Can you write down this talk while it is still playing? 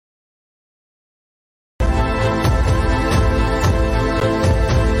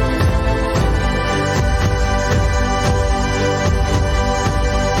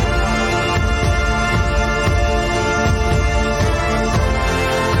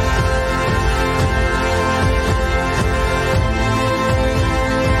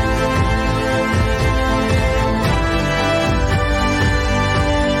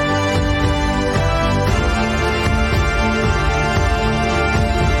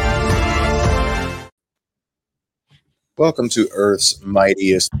Welcome to Earth's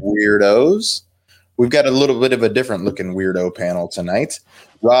Mightiest Weirdos. We've got a little bit of a different looking weirdo panel tonight.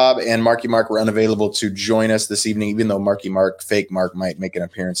 Rob and Marky Mark were unavailable to join us this evening, even though Fake Mark might make an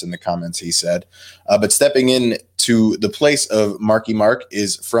appearance in the comments, he said. But stepping in to the place of Marky Mark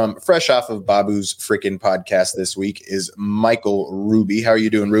is from fresh off of Babu's freaking podcast this week is Michael Ruby. How are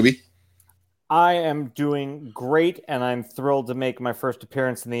you doing, Ruby? I am doing great, and I'm thrilled to make my first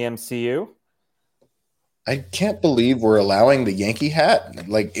appearance in the MCU. I can't believe we're allowing the Yankee hat.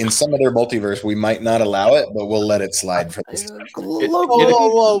 Like in some of their multiverse, we might not allow it, but we'll let it slide for this.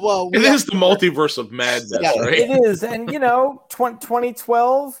 Whoa. It is the multiverse of madness, right? It is. And,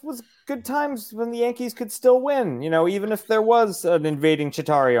 2012 was good times when the Yankees could still win, even if there was an invading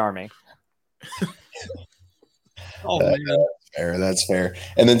Chitauri army. That's fair.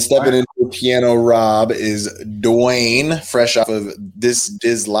 And then stepping into the piano, Rob, is Dwayne, fresh off of This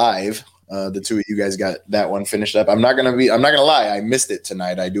Diz Live. The two of you guys got that one finished up. I'm not gonna lie, I missed it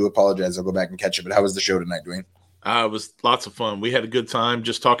tonight. I do apologize. I'll go back and catch it. But how was the show tonight, Dwayne? It was lots of fun. We had a good time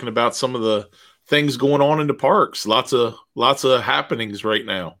just talking about some of the things going on in the parks. Lots of happenings right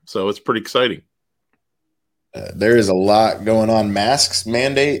now. So it's pretty exciting. There is a lot going on. Masks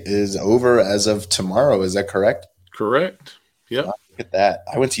mandate is over as of tomorrow. Is that correct? Correct. Yep. Look at that.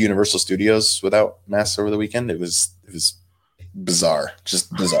 I went to Universal Studios without masks over the weekend. It was bizarre.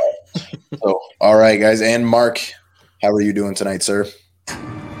 Just bizarre. So, all right, guys. And Mark, how are you doing tonight, sir? I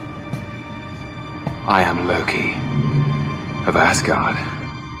am Loki of Asgard,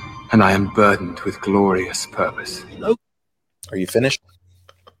 and I am burdened with glorious purpose. Are you finished?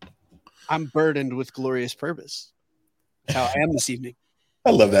 I'm burdened with glorious purpose. That's how I am this evening.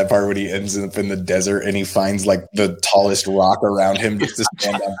 I love that part when he ends up in the desert and he finds like the tallest rock around him just to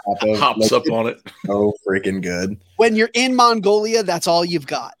stand on top of. Hops up on it. So freaking good. When you're in Mongolia, that's all you've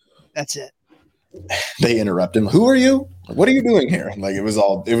got. That's it. They interrupt him. Who are you? What are you doing here? Like it was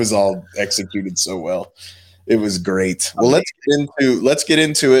all executed so well. It was great. Well, let's get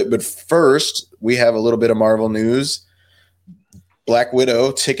into it. But first, we have a little bit of Marvel news. Black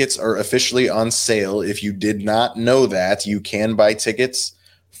Widow tickets are officially on sale. If you did not know that, you can buy tickets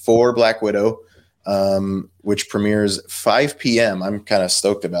for Black Widow, which premieres 5 p.m. I'm kind of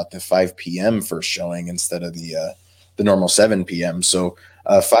stoked about the 5 p.m. first showing instead of the normal 7 p.m. So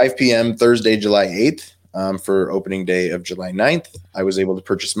 5 p.m. Thursday, July 8th for opening day of July 9th. I was able to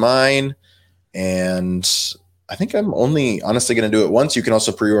purchase mine, and I think I'm only honestly going to do it once. You can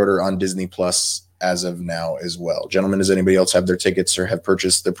also pre-order on Disney Plus as of now as well. Gentlemen, does anybody else have their tickets or have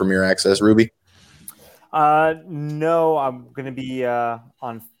purchased the Premier Access? Ruby? No, I'm going to be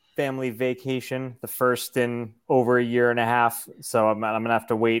on family vacation, the first in over a year and a half. So I'm going to have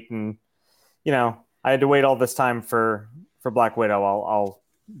to wait. And, I had to wait all this time for Black Widow. I'll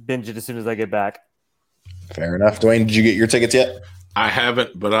binge it as soon as I get back. Fair enough. Dwayne, did you get your tickets yet? I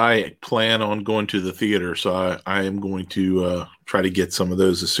haven't, but I plan on going to the theater. So I am going to try to get some of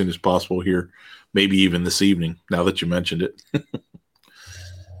those as soon as possible here. Maybe even this evening, now that you mentioned it.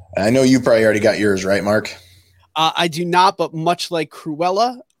 I know you probably already got yours, right, Mark? I do not, but much like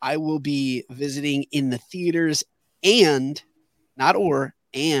Cruella, I will be visiting in the theaters and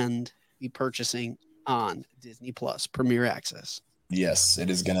be purchasing on Disney Plus Premier Access. Yes, it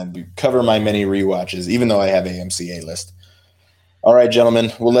is going to cover my many rewatches, even though I have AMC A-list. All right,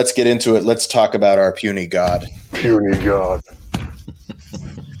 gentlemen. Well, let's get into it. Let's talk about our puny god. Puny god.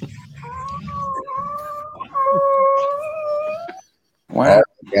 Wow. All right,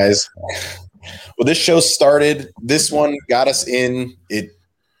 guys. Well, this show started. This one got us in. It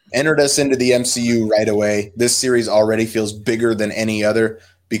entered us into the MCU right away. This series already feels bigger than any other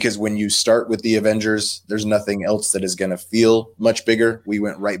because when you start with the Avengers, there's nothing else that is going to feel much bigger. We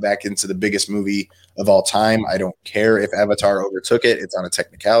went right back into the biggest movie of all time. I don't care if Avatar overtook it. It's on a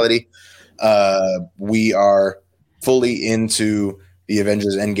technicality. We are fully into the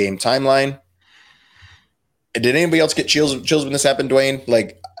Avengers Endgame timeline. Did anybody else get chills when this happened, Dwayne?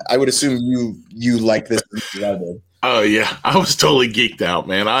 Like, I would assume you like this as I did. Oh, yeah. I was totally geeked out,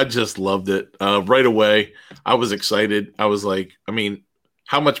 man. I just loved it. Right away, I was excited. I was like,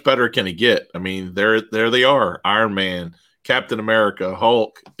 how much better can it get? There they are. Iron Man, Captain America,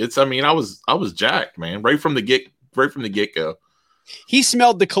 Hulk. I was jacked, man. Right from the get-go. He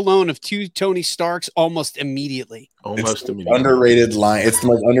smelled the cologne of two Tony Starks almost immediately. Underrated line. It's the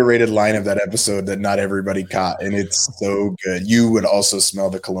most underrated line of that episode that not everybody caught, and it's so good. You would also smell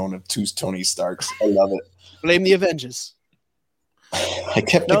the cologne of two Tony Starks. I love it. Blame the Avengers.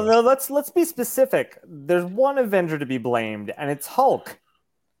 No. Let's be specific. There's one Avenger to be blamed, and it's Hulk.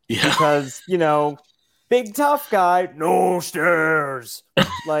 Yeah. Because big tough guy, no stairs.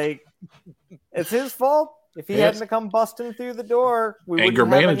 Like, it's his fault. If he hadn't come busting through the door, we Anger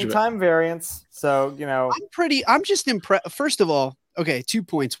wouldn't have any management. time variance. So, I'm just impressed. First of all, okay, 2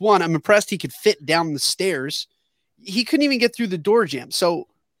 points. One, I'm impressed he could fit down the stairs. He couldn't even get through the door jam. So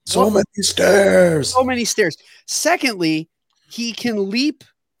many stairs. So many stairs. Secondly, he can leap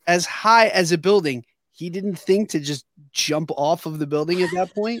as high as a building. He didn't think to just jump off of the building at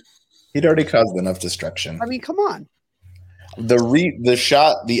that point. He'd already caused enough destruction. I mean, come on.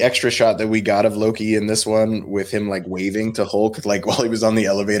 The extra shot that we got of Loki in this one with him like waving to Hulk, like while he was on the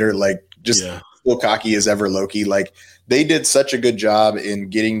elevator, like just still cocky as ever Loki. Like they did such a good job in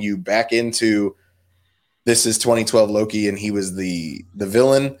getting you back into this is 2012 Loki and he was the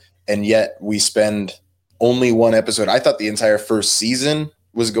villain. And yet we spend only one episode. I thought the entire first season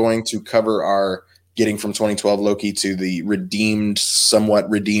was going to cover our getting from 2012 Loki to the somewhat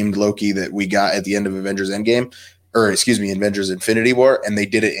redeemed Loki that we got at the end of Avengers Endgame. Avengers Infinity War, and they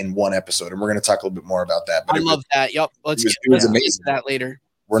did it in one episode. And we're going to talk a little bit more about that. But I love that. Yep. Let's get amazing. that later.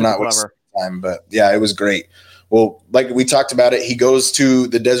 We're not wasting time, but yeah, it was great. Well, like we talked about it, he goes to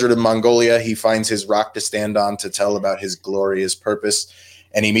the desert of Mongolia. He finds his rock to stand on to tell about his glorious purpose,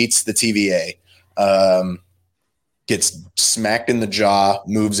 and he meets the TVA. Gets smacked in the jaw,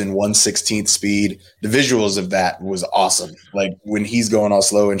 moves in 1/16th speed. The visuals of that was awesome. Like when he's going all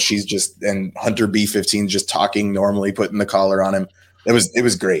slow and Hunter B-15 just talking normally, putting the collar on him. It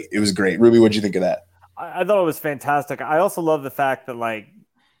was great. It was great. Ruby, what'd you think of that? I thought it was fantastic. I also love the fact that like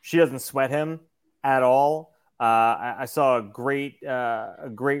she doesn't sweat him at all. I saw a great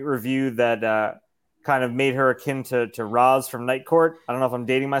review that kind of made her akin to Roz from Night Court. I don't know if I'm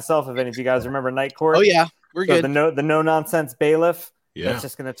dating myself. If any of you guys remember Night Court. Oh yeah. We're good. The no nonsense bailiff. Yeah. That's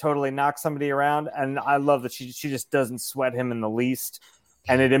just going to totally knock somebody around. And I love that she just doesn't sweat him in the least.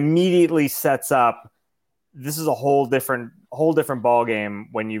 And it immediately sets up. This is a whole different ball game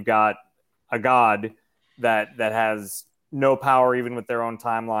when you've got a god that has no power even with their own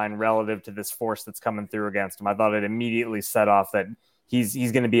timeline relative to this force that's coming through against him. I thought it immediately set off that he's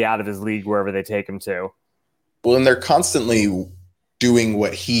going to be out of his league wherever they take him to. Well, and they're constantly doing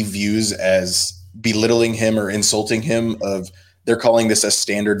what he views as belittling him or insulting him. They're calling this a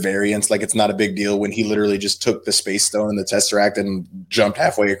standard variance, like it's not a big deal when he literally just took the Space Stone and the Tesseract and jumped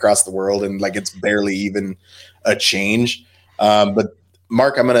halfway across the world, and like it's barely even a change. But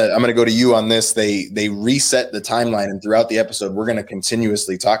Mark, I'm gonna go to you on this. They reset the timeline, and throughout the episode, we're gonna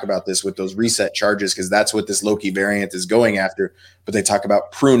continuously talk about this with those reset charges because that's what this Loki variant is going after. But they talk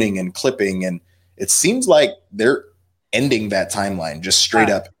about pruning and clipping, and it seems like they're ending that timeline, just straight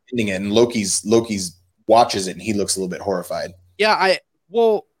up ending it. And Loki's watches it, and he looks a little bit horrified. Yeah,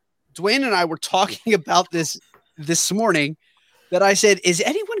 Dwayne and I were talking about this morning. That I said, is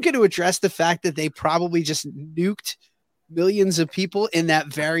anyone going to address the fact that they probably just nuked millions of people in that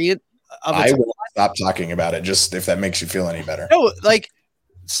variant? I will stop talking about it, just if that makes you feel any better. No, like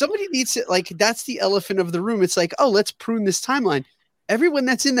somebody needs to, like, that's the elephant of the room. It's like, oh, let's prune this timeline. Everyone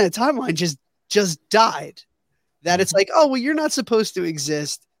that's in that timeline just died. That it's like, oh, well, you're not supposed to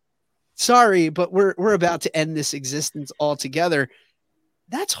exist. Sorry, but we're about to end this existence altogether.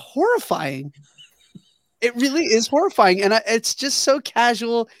 That's horrifying. It really is horrifying. And it's just so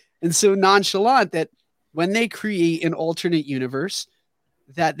casual and so nonchalant that when they create an alternate universe,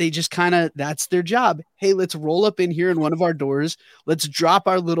 that they just kind of, that's their job. Hey, let's roll up in here in one of our doors. Let's drop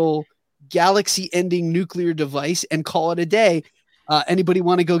our little galaxy ending nuclear device and call it a day. Anybody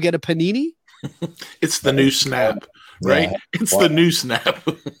want to go get a panini? It's the new snap, right? Yeah. It's the new snap.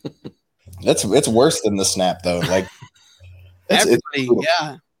 It's worse than the snap though. Like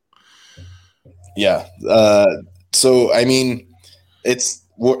yeah. So I mean,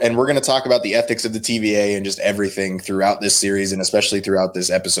 and we're going to talk about the ethics of the TVA and just everything throughout this series, and especially throughout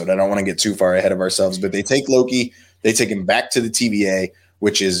this episode. I don't want to get too far ahead of ourselves, but they take Loki, they take him back to the TVA,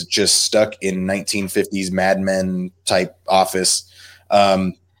 which is just stuck in 1950s Mad Men type office.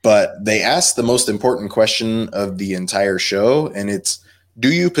 But they ask the most important question of the entire show, and it's,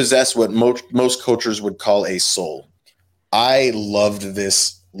 do you possess what most cultures would call a soul? I loved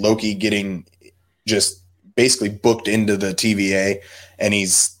this Loki getting just basically booked into the TVA, and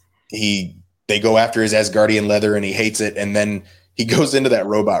they go after his Asgardian leather and he hates it. And then he goes into that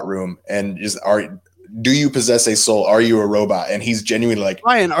robot room and do you possess a soul? Are you a robot? And he's genuinely like,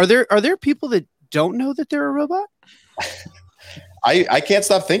 Ryan, are there people that don't know that they're a robot? I can't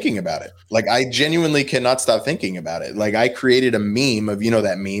stop thinking about it. Like, I genuinely cannot stop thinking about it. Like, I created a meme of,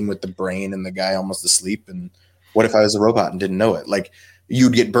 that meme with the brain and the guy almost asleep. And what if I was a robot and didn't know it? Like,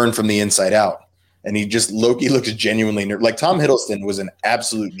 you'd get burned from the inside out. And Loki looks genuinely like Tom Hiddleston was an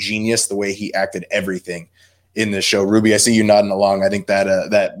absolute genius the way he acted everything in this show. Ruby, I see you nodding along. I think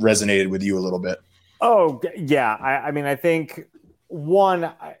that that resonated with you a little bit. Oh, yeah. I mean, I think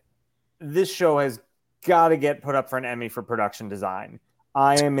this show has got to get put up for an Emmy for production design.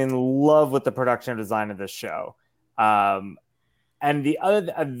 I am in love with the production design of this show. And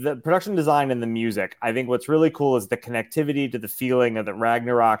the production design and the music, I think what's really cool is the connectivity to the feeling that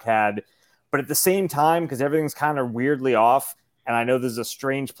Ragnarok had. But at the same time, because everything's kind of weirdly off, and I know this is a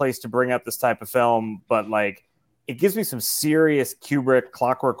strange place to bring up this type of film, but like it gives me some serious Kubrick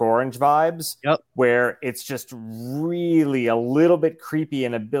Clockwork Orange vibes. Yep. Where it's just really a little bit creepy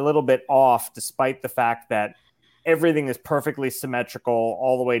and a little bit off, despite the fact that everything is perfectly symmetrical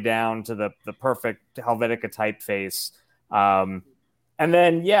all the way down to the perfect Helvetica typeface. And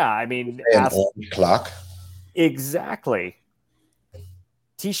then, yeah, I mean, orange clock. Exactly.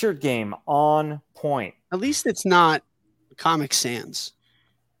 T-shirt game on point. At least it's not Comic Sans,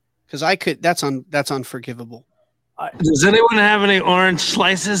 because that's unforgivable. Does anyone have any orange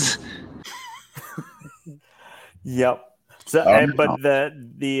slices? Yep. So, but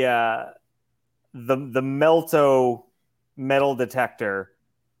the Melto metal detector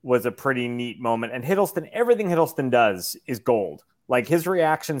was a pretty neat moment. And everything Hiddleston does is gold. Like his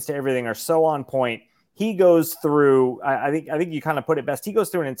reactions to everything are so on point. He goes through, I think you kind of put it best. He goes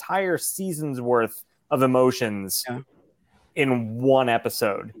through an entire season's worth of emotions in one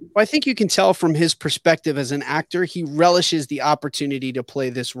episode. Well, I think you can tell from his perspective as an actor, he relishes the opportunity to play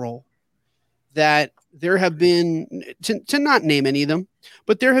this role. That there have been, to not name any of them,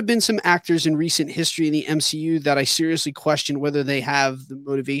 but there have been some actors in recent history in the MCU that I seriously question whether they have the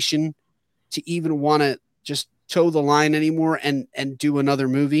motivation to even want to just toe the line anymore and do another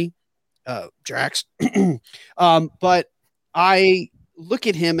movie. Drax. But I look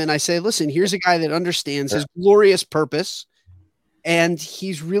at him and I say, listen, here's a guy that understands his glorious purpose, and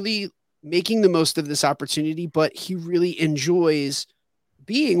he's really making the most of this opportunity, but he really enjoys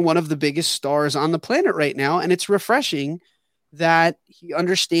being one of the biggest stars on the planet right now. And it's refreshing that he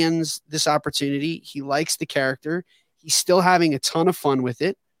understands this opportunity. He likes the character. He's still having a ton of fun with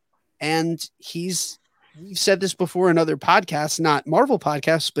it. And we've said this before in other podcasts, not Marvel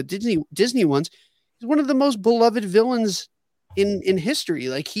podcasts, but Disney ones. He's one of the most beloved villains in history.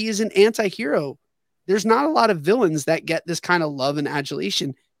 Like, he is an anti-hero. There's not a lot of villains that get this kind of love and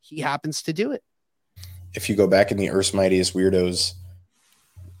adulation. He happens to do it. If you go back in the Earth's Mightiest Weirdos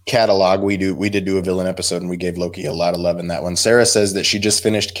catalog, we did do a villain episode, and we gave Loki a lot of love in that one. Sarah says that she just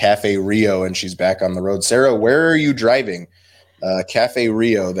finished Cafe Rio and she's back on the road. Sarah, where are you driving? Cafe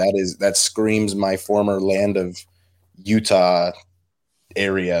Rio, that screams my former land of Utah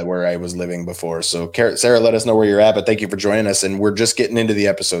area where I was living before. So Sarah, let us know where you're at, but thank you for joining us. And we're just getting into the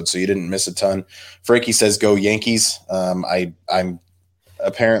episode, so you didn't miss a ton. Frankie says, go Yankees. I'm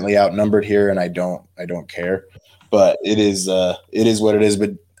apparently outnumbered here, and I don't care, but it is what it is.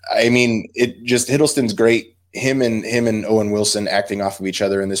 But I mean, Hiddleston's great. Him and Owen Wilson acting off of each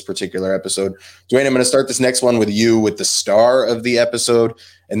other in this particular episode. Dwayne, I'm going to start this next one with you, with the star of the episode,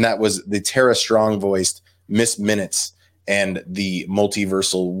 and that was the Tara Strong voiced Miss Minutes and the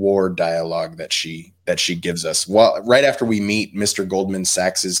multiversal war dialogue that she gives us. Well, right after we meet Mr. Goldman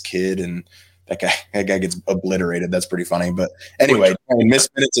Sachs's kid, and that guy gets obliterated. That's pretty funny. But anyway, Miss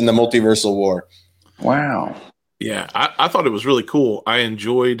Minutes in the multiversal war. Wow. Yeah, I thought it was really cool. I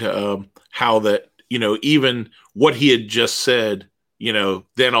enjoyed how that, even what he had just said,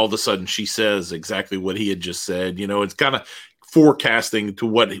 then all of a sudden she says exactly what he had just said. It's kind of forecasting to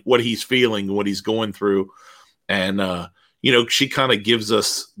what he's feeling, what he's going through. And, she kind of gives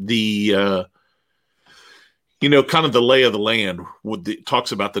us the, kind of the lay of the land.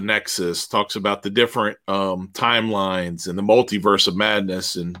 Talks about the Nexus, talks about the different timelines and the multiverse of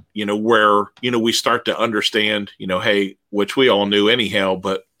madness, and where we start to understand, hey, which we all knew anyhow,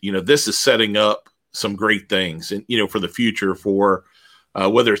 but this is setting up some great things, and for the future, for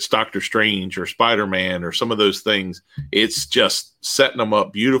whether it's Doctor Strange or Spider-Man or some of those things, it's just setting them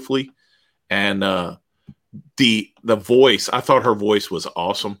up beautifully. And the voice, I thought her voice was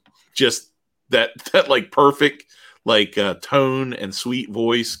awesome. Just that like perfect, like tone and sweet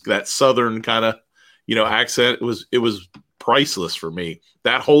voice, that Southern kind of, accent. It was priceless for me.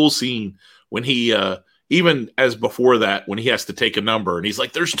 That whole scene when he, even as before that, when he has to take a number and he's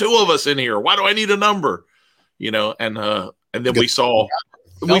like, there's two of us in here. Why do I need a number? And then we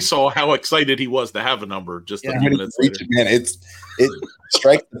saw how excited he was to have a number just a few minutes later. Man, it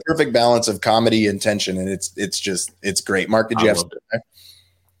strikes the perfect balance of comedy and tension, and it's great. Mark, did you have something there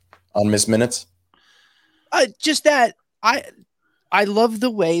on Miss Minutes? Just that I love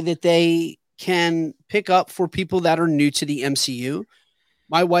the way that they can pick up for people that are new to the MCU.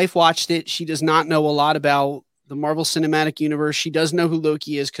 My wife watched it. She does not know a lot about the Marvel Cinematic Universe. She does know who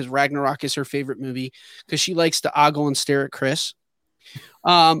Loki is because Ragnarok is her favorite movie because she likes to ogle and stare at Chris.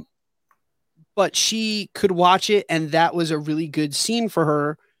 But she could watch it, and that was a really good scene for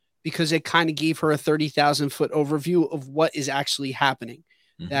her because it kind of gave her a 30,000-foot overview of what is actually happening.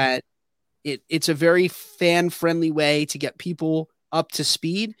 Mm-hmm. That it's a very fan-friendly way to get people up to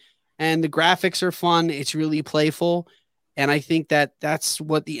speed, and the graphics are fun. It's really playful. And I think that that's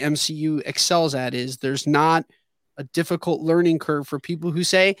what the MCU excels at is there's not a difficult learning curve for people who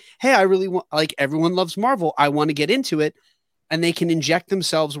say, hey, I really want, like everyone loves Marvel. I want to get into it. And they can inject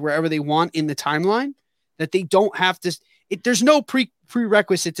themselves wherever they want in the timeline that they don't have to. There's no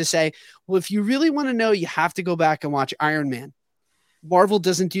prerequisite to say, well, if you really want to know, you have to go back and watch Iron Man. Marvel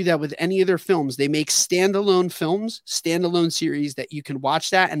doesn't do that with any of their films. They make standalone films, standalone series that you can watch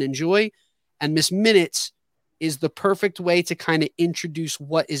that and enjoy. And Miss Minutes is the perfect way to kind of introduce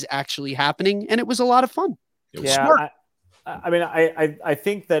what is actually happening. And it was a lot of fun. It was smart. I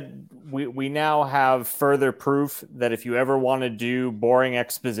think that we now have further proof that if you ever want to do boring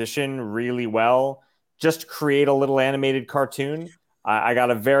exposition really well, just create a little animated cartoon. I got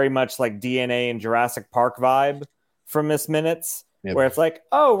a very much like DNA and Jurassic Park vibe from Miss Minutes, where it's like,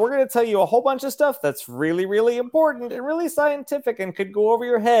 oh, we're going to tell you a whole bunch of stuff that's really, really important and really scientific and could go over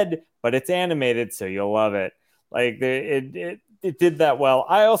your head, but it's animated, so you'll love it. Like it did that well.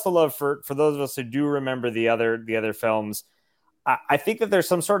 I also love for those of us who do remember the other films. I think that there's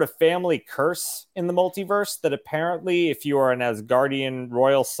some sort of family curse in the multiverse that apparently, if you are an Asgardian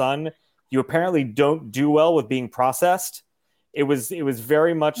royal son, you apparently don't do well with being processed. It was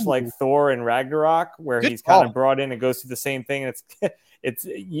very much like Thor in Ragnarok, where he's kind of brought in and goes through the same thing. And it's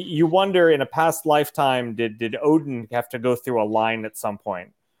you wonder in a past lifetime, did Odin have to go through a line at some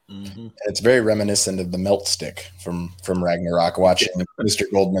point? Mm-hmm. It's very reminiscent of the melt stick from Ragnarok, watching Mr.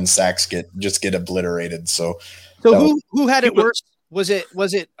 Goldman Sachs get obliterated. So who had it worse? Was it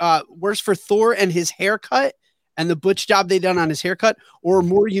worse for Thor and his haircut and the butch job they done on his haircut, or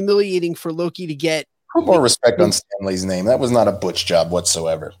more humiliating for Loki to get more respect on Stanley's name? That was not a butch job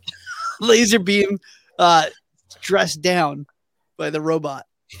whatsoever. Laser beam dressed down by the robot.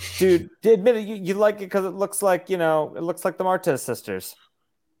 Dude, admit it, you like it because it looks like the Martez sisters.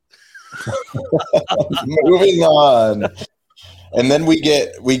 Moving on. And then we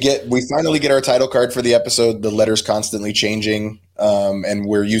finally get our title card for the episode. The letters constantly changing, and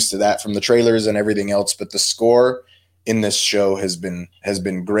we're used to that from the trailers and everything else. But the score in this show has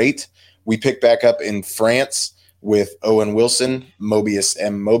been great. We pick back up in France with Owen Wilson, Mobius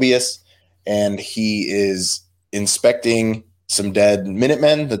M. Mobius, and he is inspecting some dead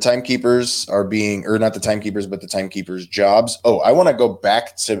Minutemen. The Timekeepers are being, or not the Timekeepers, but the Timekeepers' jobs. Oh, I want to go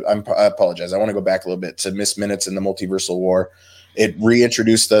back to, I apologize. I want to go back a little bit to Miss Minutes and the Multiversal War. It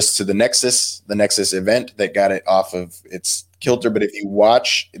reintroduced us to the Nexus event that got it off of its kilter. But if you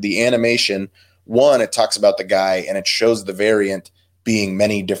watch the animation, one, it talks about the guy and it shows the variant being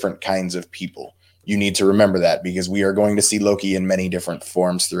many different kinds of people. You need to remember that because we are going to see Loki in many different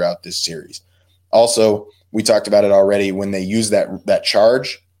forms throughout this series. Also, we talked about it already. When they use that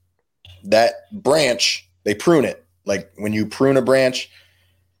charge, that branch, they prune it. Like when you prune a branch,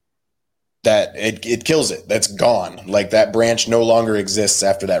 that it kills it. That's gone. Like that branch no longer exists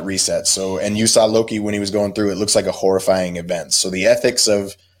after that reset. So, and you saw Loki when he was going through, it looks like a horrifying event. So the ethics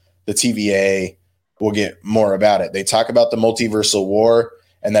of the TVA, we'll get more about it. They talk about the Multiversal War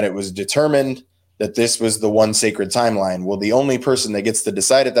and that it was determined that this was the one sacred timeline. Well, the only person that gets to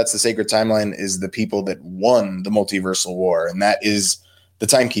decide if that's the sacred timeline is the people that won the Multiversal War, and that is the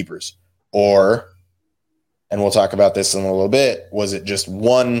Timekeepers. Or, and we'll talk about this in a little bit, was it just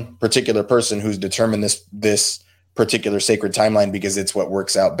one particular person who's determined this particular sacred timeline because it's what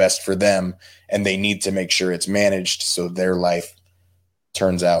works out best for them, and they need to make sure it's managed so their life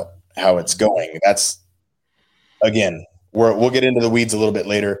turns out how it's going? That's, again, we'll get into the weeds a little bit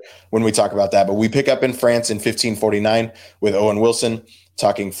later when we talk about that. But we pick up in France in 1549 with Owen Wilson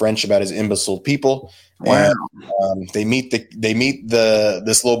talking French about his imbecile people. Wow. And they meet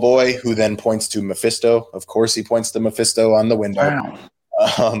this little boy who then points to Mephisto. Of course, he points to Mephisto on the window.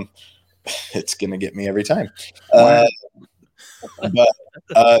 Wow. It's gonna get me every time. Wow. But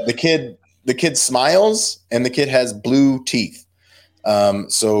the kid smiles, and the kid has blue teeth.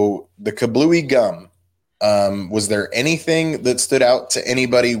 So the kablooey gum. Was there anything that stood out to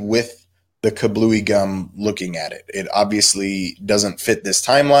anybody with the kablooey gum looking at it? It obviously doesn't fit this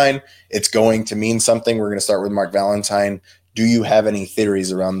timeline. It's going to mean something. We're going to start with Mark Valentine. Do you have any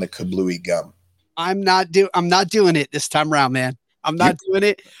theories around the kablooey gum? I'm not doing it this time around, man. I'm not doing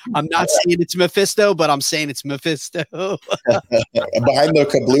it. I'm not saying it's Mephisto, but I'm saying it's Mephisto. Behind the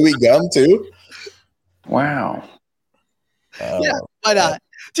kablooey gum too? Wow. Yeah, why not?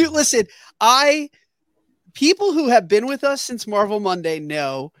 Dude, listen, people who have been with us since Marvel Monday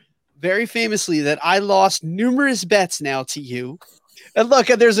know very famously that I lost numerous bets now to you. And look,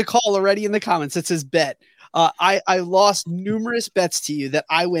 there's a call already in the comments that says bet. I lost numerous bets to you that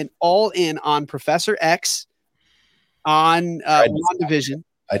I went all in on Professor X, on WandaVision.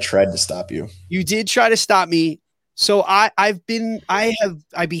 I tried to stop you. You did try to stop me. So I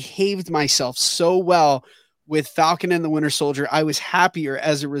behaved myself so well with Falcon and the Winter Soldier. I was happier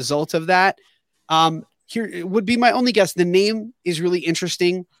as a result of that. Here it would be my only guess. The name is really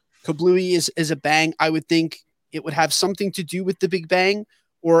interesting. Kablooey is a bang. I would think it would have something to do with the Big Bang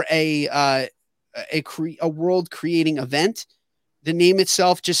or a world creating event. The name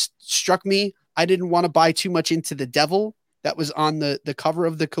itself just struck me. I didn't want to buy too much into the devil that was on the cover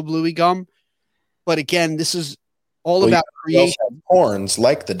of the Kablooey gum. But again, this is all about creation. Horns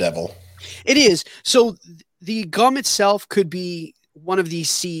like the devil. It is. So the gum itself could be one of these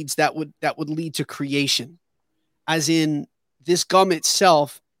seeds that would lead to creation. As in, this gum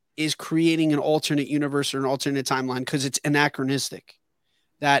itself is creating an alternate universe or an alternate timeline because it's anachronistic.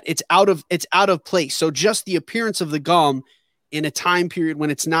 That it's out of place. So just the appearance of the gum in a time period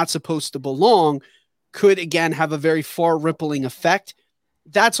when it's not supposed to belong could again have a very far rippling effect.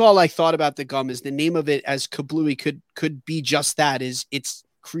 That's all I thought about the gum. Is the name of it as Kablooey could be just that, is it's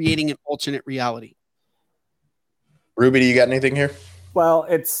creating an alternate reality. Ruby, do you got anything here? Well,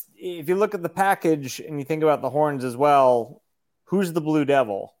 it's, if you look at the package and you think about the horns as well, who's the Blue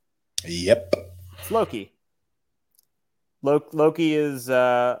Devil? Yep. It's Loki. Loki is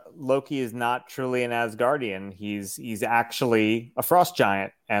not truly an Asgardian. He's actually a frost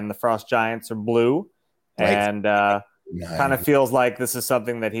giant, and the frost giants are blue, and kind of feels like this is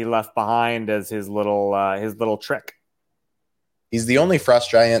something that he left behind as his little trick. He's the only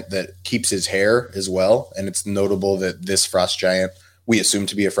frost giant that keeps his hair as well, and it's notable that this frost giant, we assume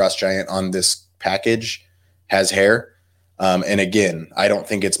to be a frost giant on this package, has hair. And again, I don't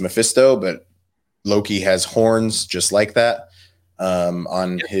think it's Mephisto, but Loki has horns just like that.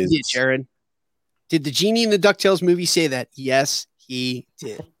 On his Jared, did the genie in the DuckTales movie say that? Yes, he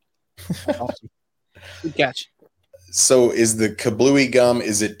did. Awesome. Good catch. So is the Kablooey gum,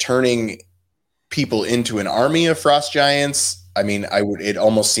 is it turning people into an army of frost giants? I mean, it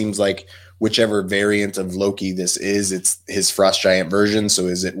almost seems like whichever variant of Loki this is, it's his frost giant version. So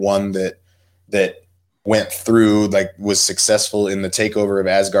is it one that went through, like, was successful in the takeover of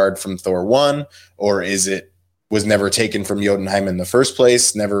Asgard from Thor 1, or was never taken from Jotunheim in the first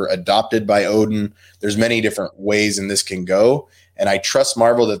place, never adopted by Odin? There's many different ways in this can go, and I trust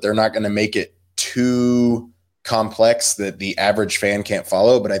Marvel that they're not going to make it too complex that the average fan can't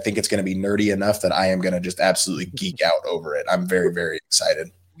follow, but I think it's going to be nerdy enough that I am going to just absolutely geek out over it. I'm very, very excited.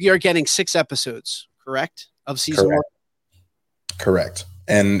 We are getting 6 episodes, correct, of season 1? Correct.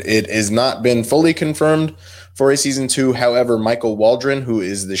 And it has not been fully confirmed for a season 2. However, Michael Waldron, who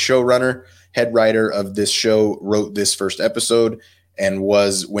is the showrunner, head writer of this show, wrote this first episode and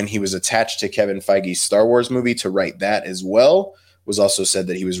was, when he was attached to Kevin Feige's Star Wars movie to write that as well, was also said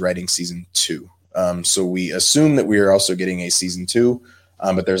that he was writing season 2. So we assume that we are also getting a season 2,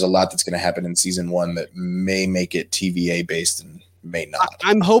 but there's a lot that's going to happen in season 1 that may make it TVA based and may not.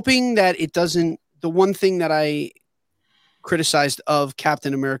 I'm hoping that it doesn't. The one thing that I criticized of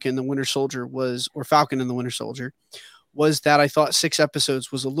Captain America and the Winter Soldier or Falcon and the Winter Soldier, was that I thought 6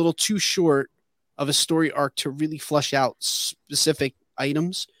 episodes was a little too short of a story arc to really flesh out specific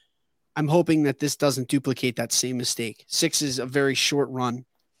items. I'm hoping that this doesn't duplicate that same mistake. 6 is a very short run.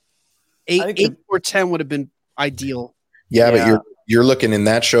 8 or 10 would have been ideal. Yeah, but you're looking in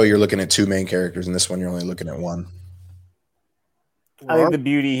that show, you're looking at 2 main characters. In this one, you're only looking at 1. I think the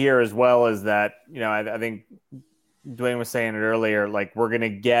beauty here as well is that, I think Dwayne was saying it earlier, like, we're going to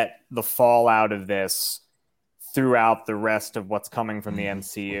get the fallout of this throughout the rest of what's coming from the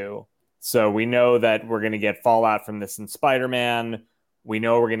MCU. So we know that we're going to get fallout from this in Spider-Man. We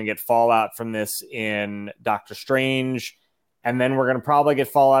know we're going to get fallout from this in Doctor Strange. And then we're going to probably get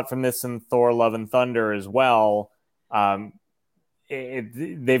fallout from this in Thor: Love and Thunder as well.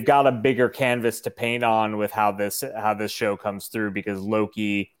 They've got a bigger canvas to paint on with how this show comes through, because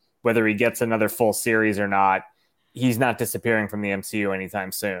Loki, whether he gets another full series or not, he's not disappearing from the MCU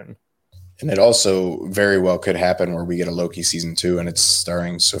anytime soon. And it also very well could happen where we get a Loki season 2 and it's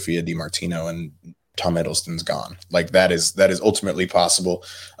starring Sophia DiMartino, and Tom Hiddleston's gone. Like that is ultimately possible.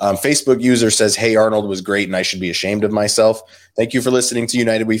 Facebook user says, "Hey, Arnold was great and I should be ashamed of myself." Thank you for listening to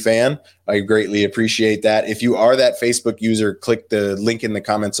United We Fan. I greatly appreciate that. If you are that Facebook user, click the link in the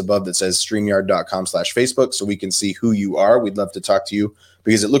comments above that says streamyard.com/Facebook so we can see who you are. We'd love to talk to you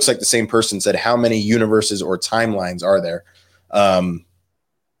because it looks like the same person said, how many universes or timelines are there?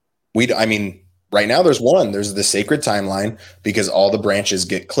 Right now there's one. There's the sacred timeline because all the branches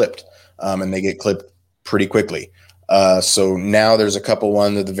get clipped. And they get clipped pretty quickly. So now there's a couple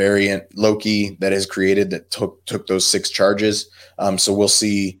one of the variant Loki that is created that took those 6 charges. So we'll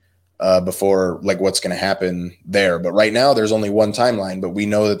see before like what's going to happen there. But right now there's only one timeline, but we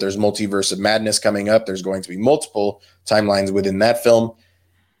know that there's Multiverse of Madness coming up. There's going to be multiple timelines within that film.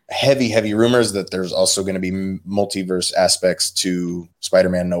 Heavy rumors that there's also going to be multiverse aspects to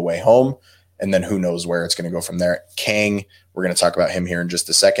Spider-Man No Way Home. And then who knows where it's going to go from there. Kang, we're going to talk about him here in just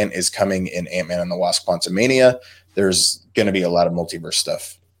a second, is coming in Ant-Man and the Wasp: Quantumania. There's going to be a lot of multiverse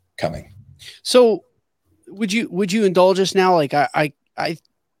stuff coming. So would you indulge us now? Like I,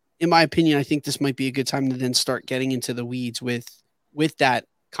 in my opinion, I think this might be a good time to then start getting into the weeds with that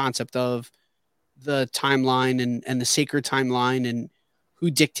concept of the timeline and the sacred timeline and who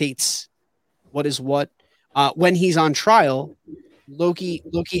dictates what is what. When he's on trial, Loki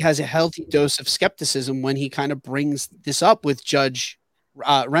has a healthy dose of skepticism when he kind of brings this up with Judge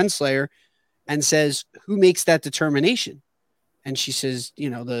Renslayer and says, "Who makes that determination?" And she says, "You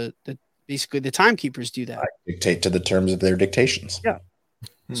know, the basically the timekeepers do that. I dictate to the terms of their dictations." Yeah.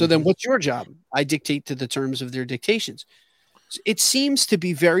 So then, what's your job? I dictate to the terms of their dictations. It seems to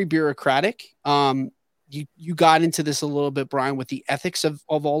be very bureaucratic. You got into this a little bit, Brian, with the ethics of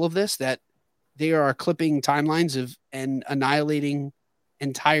all of this, that they are clipping timelines and annihilating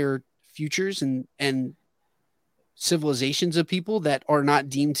entire futures and civilizations of people that are not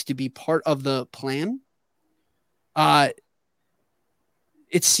deemed to be part of the plan.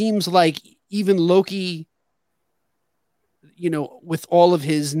 It seems like even Loki, you know, with all of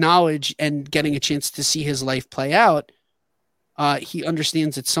his knowledge and getting a chance to see his life play out, he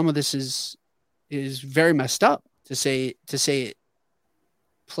understands that some of this is very messed up, to say it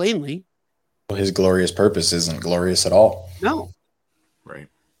plainly. His glorious purpose isn't glorious at all. No. Right.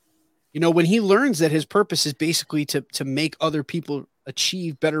 You know, when he learns that his purpose is basically to make other people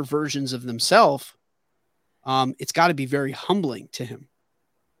achieve better versions of themselves, it's got to be very humbling to him.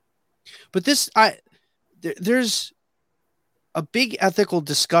 But there's a big ethical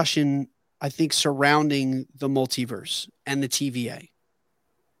discussion, I think, surrounding the multiverse and the TVA.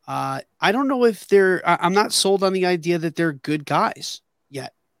 I don't know if I'm not sold on the idea that they're good guys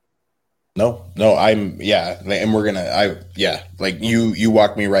yet. No, and we're gonna, like you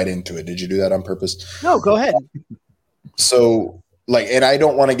walked me right into it. Did you do that on purpose? No, go ahead. So, like, and I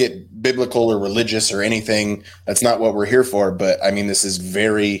don't want to get biblical or religious or anything. That's not what we're here for. But I mean, this is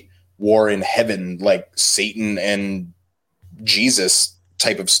very war in heaven, like Satan and Jesus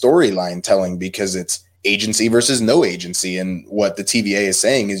type of storyline telling, because it's agency versus no agency. And what the TVA is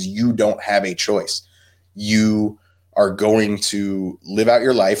saying is you don't have a choice. You are going to live out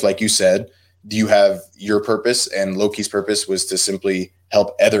your life. Like you said, you have your purpose, and Loki's purpose was to simply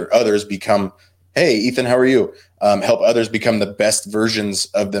help others become, hey, Ethan, how are you? Help others become the best versions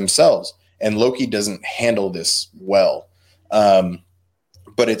of themselves. And Loki doesn't handle this well.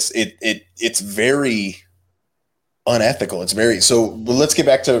 But it's very unethical. It's very, so let's get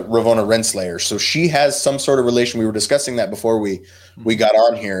back to Ravonna Renslayer. So she has some sort of relation. We were discussing that before we got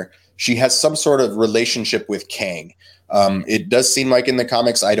on here. She has some sort of relationship with Kang. It does seem like in the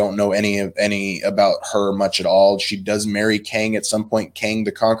comics, I don't know any about her much at all. She does marry Kang at some point. Kang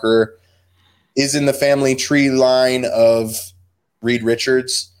the Conqueror is in the family tree line of Reed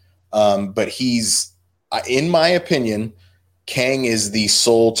Richards. But he's, in my opinion, Kang is the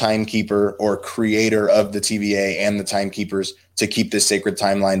sole timekeeper or creator of the TVA and the timekeepers to keep this sacred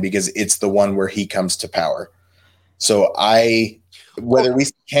timeline, because it's the one where he comes to power. So whether we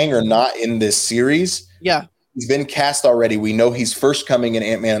see Kang or not in this series, he's been cast already. We know he's first coming in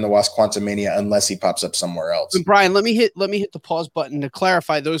Ant-Man and the Wasp: Quantumania, unless he pops up somewhere else. And Brian, let me hit the pause button to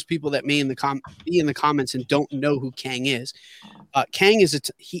clarify those people that may be in the comments and don't know who Kang is. Kang is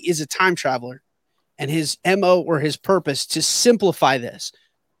a time traveler, and his MO or his purpose, to simplify this.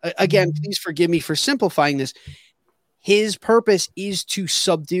 Again, please forgive me for simplifying this. His purpose is to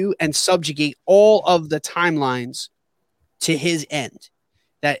subdue and subjugate all of the timelines to his end.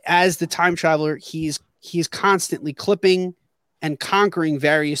 That as the time traveler, he's constantly clipping and conquering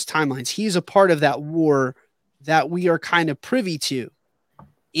various timelines. He's a part of that war that we are kind of privy to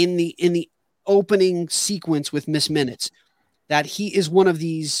in the opening sequence with Miss Minutes, that he is one of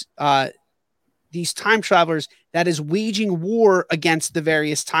these these time travelers that is waging war against the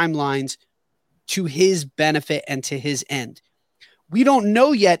various timelines to his benefit and to his end. We don't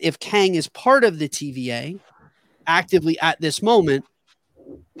know yet if Kang is part of the TVA actively at this moment,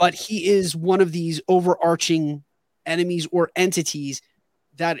 but he is one of these overarching enemies or entities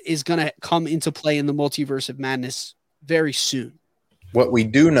that is going to come into play in the Multiverse of Madness very soon. What we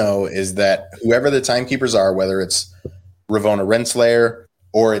do know is that whoever the timekeepers are, whether it's Ravonna Renslayer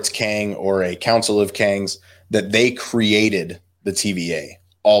or it's Kang or a council of Kangs, that they created the TVA,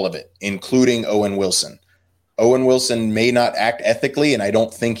 all of it, including Owen Wilson. Owen Wilson may not act ethically, and I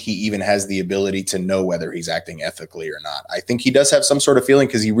don't think he even has the ability to know whether he's acting ethically or not. I think he does have some sort of feeling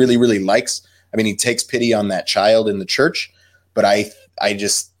because he really, really likes, he takes pity on that child in the church, but I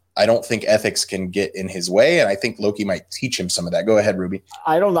don't think ethics can get in his way, and I think Loki might teach him some of that. Go ahead, Ruby.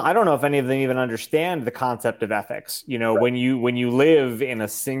 I don't know if any of them even understand the concept of ethics. Right. when you live in a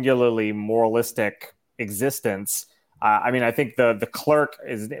singularly moralistic existence, I think the clerk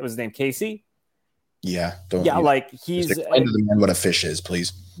was his name Casey. Yeah. He's explain to the man what a fish is,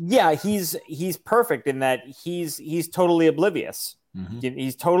 please. Yeah, he's perfect in that he's totally oblivious. Mm-hmm.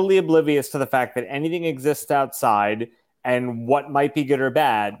 He's totally oblivious to the fact that anything exists outside and what might be good or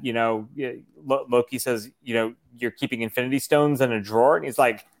bad. Loki says, you're keeping Infinity Stones in a drawer, and he's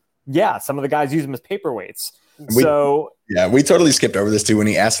like, yeah, some of the guys use them as paperweights. We totally skipped over this too. When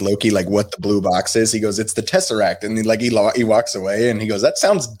he asked Loki what the blue box is, he goes, "It's the Tesseract," and he walks away and he goes, "That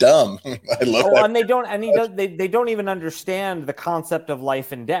sounds dumb." I love that. And they don't even understand the concept of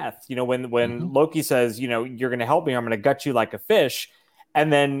life and death. When Loki says, "You're going to help me, or I'm going to gut you like a fish,"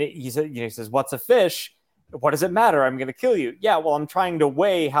 and then he says, "What's a fish? What does it matter? I'm going to kill you." Yeah, well, I'm trying to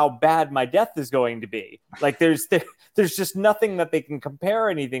weigh how bad my death is going to be. There's just nothing that they can compare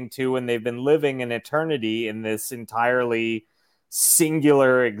anything to when they've been living an eternity in this entirely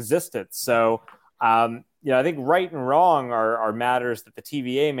singular existence. So, I think right and wrong are matters that the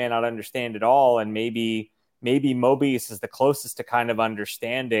TVA may not understand at all, and maybe Mobius is the closest to kind of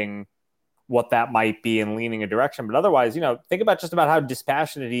understanding what that might be and leaning a direction. But otherwise, think about how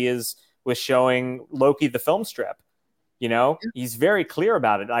dispassionate he is with showing Loki the film strip. He's very clear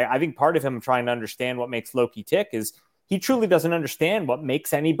about it. I think part of him trying to understand what makes Loki tick is he truly doesn't understand what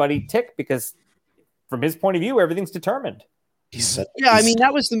makes anybody tick, because from his point of view, everything's determined.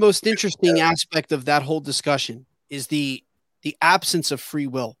 That was the most interesting aspect of that whole discussion is the absence of free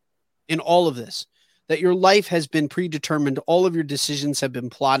will in all of this, that your life has been predetermined. All of your decisions have been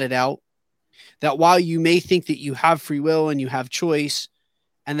plotted out, that while you may think that you have free will and you have choice,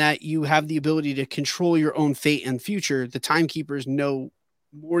 and that you have the ability to control your own fate and future, the timekeepers know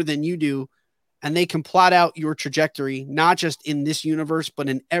more than you do, and they can plot out your trajectory, not just in this universe, but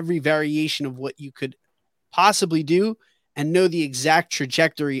in every variation of what you could possibly do, and know the exact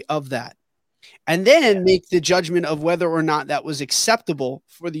trajectory of that. And then make the judgment of whether or not that was acceptable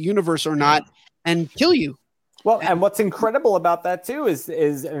for the universe or not, and kill you. Well, and what's incredible about that too is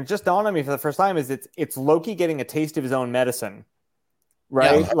and it just dawned on me for the first time, is it's Loki getting a taste of his own medicine.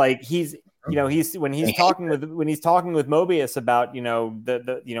 Right. Yeah. He's when he's talking with Mobius about,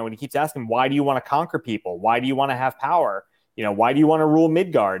 when he keeps asking, why do you want to conquer people? Why do you want to have power? Why do you want to rule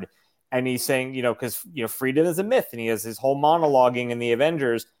Midgard? And he's saying, because, freedom is a myth, and he has his whole monologuing in the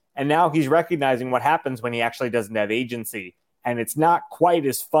Avengers. And now he's recognizing what happens when he actually doesn't have agency. And it's not quite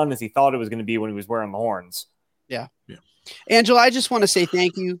as fun as he thought it was going to be when he was wearing the horns. Yeah. Angela, I just want to say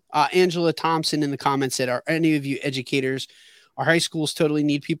thank you. Angela Thompson in the comments said, are any of you educators? Our high schools totally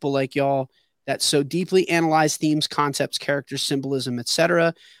need people like y'all that so deeply analyze themes, concepts, characters, symbolism,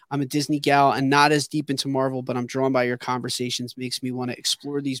 etc. I'm a Disney gal and not as deep into Marvel, but I'm drawn by your conversations. Makes me want to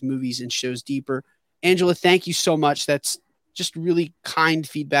explore these movies and shows deeper. Angela, thank you so much. That's just really kind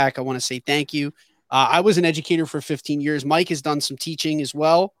feedback. I want to say thank you. I was an educator for 15 years. Mike has done some teaching as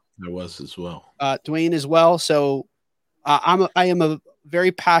well. I was as well. Dwayne as well. So I am a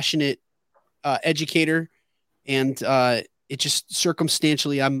very passionate educator, and it just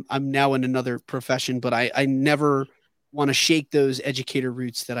circumstantially, I'm now in another profession, but I never want to shake those educator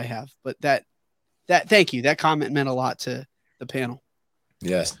roots that I have. But that thank you. That comment meant a lot to the panel.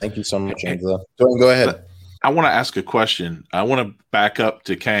 Yes, thank you so much, Angela. Go ahead. I want to ask a question. I want to back up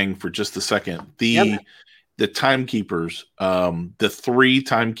to Kang for just a second. The timekeepers, the three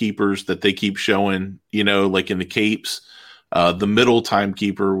timekeepers that they keep showing, like in the capes, the middle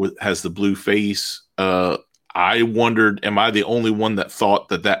timekeeper has the blue face. I wondered, am I the only one that thought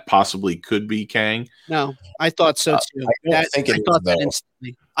that possibly could be Kang? No, I thought so too. I thought that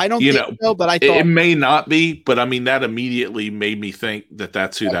instantly. I don't think so, but I thought it may not be. But I mean, that immediately made me think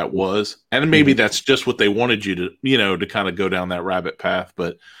that's who that was, and maybe that's just what they wanted you to, to kind of go down that rabbit path.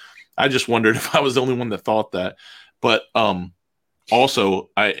 But I just wondered if I was the only one that thought that. But also,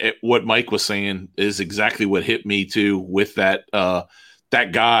 what Mike was saying is exactly what hit me too. With that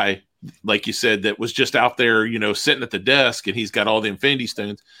guy, like you said, that was just out there, sitting at the desk, and he's got all the Infinity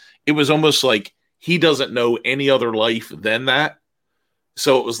Stones. It was almost like he doesn't know any other life than that.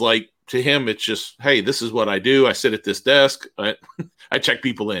 So it was like, to him, it's just, hey, this is what I do. I sit at this desk. I check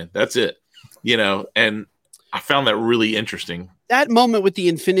people in. That's it. And I found that really interesting. That moment with the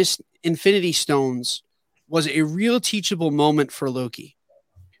Infinity Stones was a real teachable moment for Loki.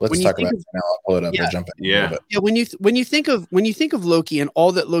 Let's talk about it now. I'll pull it up. Yeah, I'll jump in. Yeah. Yeah. When you think of Loki and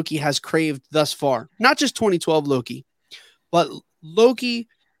all that Loki has craved thus far, not just 2012 Loki, but Loki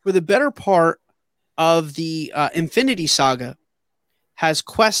for the better part of the Infinity Saga has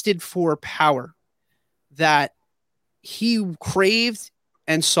quested for power, that he craved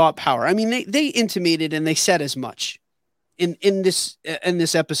and sought power. I mean, they intimated and they said as much in this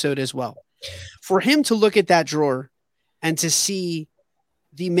episode as well. For him to look at that drawer and to see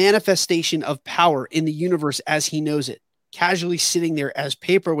the manifestation of power in the universe as he knows it, casually sitting there as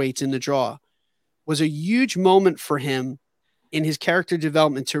paperweights in the drawer, was a huge moment for him in his character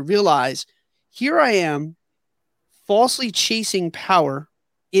development to realize, here I am falsely chasing power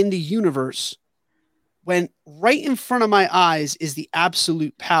in the universe when right in front of my eyes is the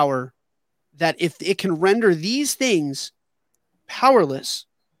absolute power that if it can render these things powerless,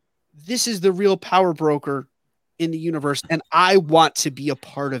 this is the real power broker in the universe, and I want to be a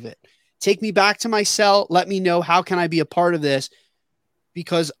part of it. Take me back to my cell. Let me know, how can I be a part of this?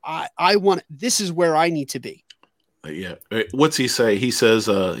 Because I want, this is where I need to be. Yeah. What's he say? He says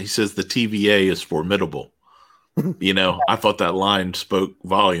the TVA is formidable. I thought that line spoke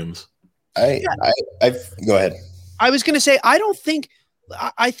volumes. I go ahead. I was going to say, I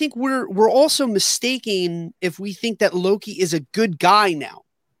think we're also mistaken if we think that Loki is a good guy now.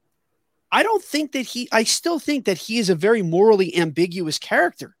 I still think that he is a very morally ambiguous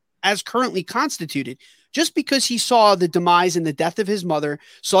character as currently constituted. Just because he saw the demise and the death of his mother,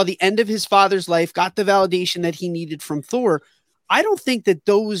 saw the end of his father's life, got the validation that he needed from Thor, I don't think that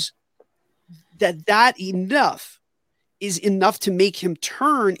that enough is enough to make him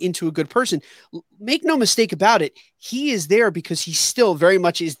turn into a good person. Make no mistake about it. He is there because he still very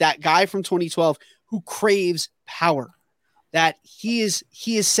much is that guy from 2012 who craves power. That he is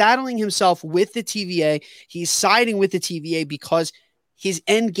saddling himself with the TVA. He's siding with the TVA because his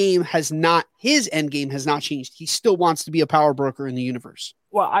end game has not changed. He still wants to be a power broker in the universe.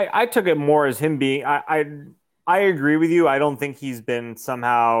 Well, I took it more as him being, I agree with you. I don't think he's been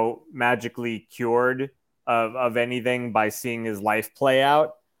somehow magically cured of anything by seeing his life play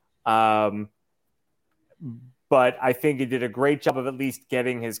out. But I think he did a great job of at least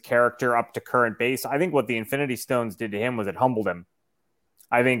getting his character up to current base. I think what the Infinity Stones did to him was it humbled him.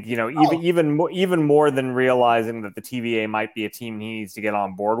 I think, even more than realizing that the TVA might be a team he needs to get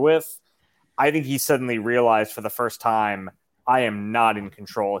on board with, I think he suddenly realized for the first time, I am not in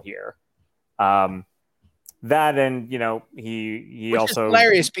control here. That, and he Which also is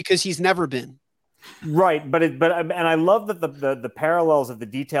hilarious because he's never been. Right, but I love that the parallels of the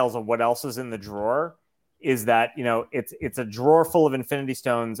details of what else is in the drawer is that it's a drawer full of Infinity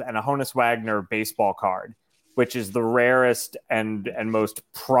Stones and a Honus Wagner baseball card, which is the rarest and most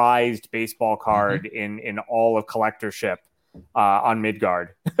prized baseball card in all of collectorship on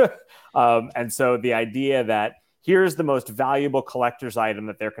Midgard. And so the idea that here's the most valuable collector's item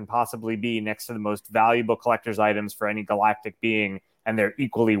that there can possibly be next to the most valuable collector's items for any galactic being, and they're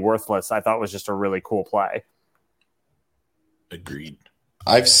equally worthless, I thought was just a really cool play. Agreed.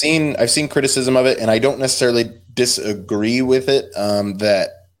 I've seen criticism of it, and I don't necessarily disagree with it. That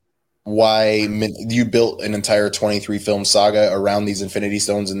why you built an entire 23 film saga around these Infinity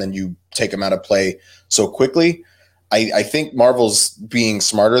Stones and then you take them out of play so quickly. I think Marvel's being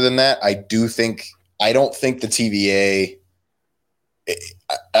smarter than that. I don't think the TVA.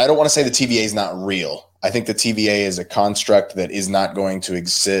 I don't want to say the TVA is not real. I think the TVA is a construct that is not going to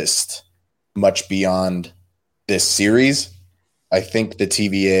exist much beyond this series. I think the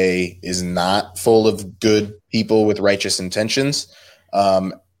TVA is not full of good people with righteous intentions.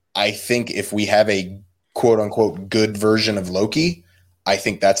 I think if we have a quote unquote good version of Loki, I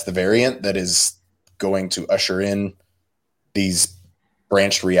think that's the variant that is going to usher in these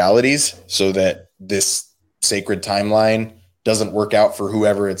branched realities so that this sacred timeline doesn't work out for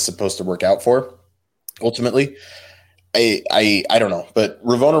whoever it's supposed to work out for. Ultimately, I don't know, but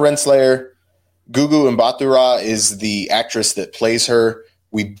Ravonna Renslayer, Gugu Mbatha-Raw is the actress that plays her.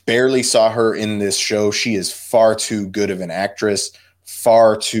 We barely saw her in this show. She is far too good of an actress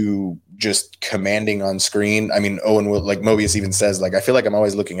far too just commanding on screen. I mean, Owen will, like Mobius even says, like, I feel like I'm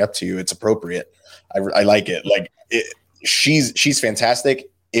always looking up to you. It's appropriate. I like it. Like she's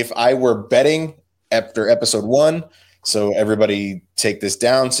fantastic. If I were betting after episode 1, so everybody take this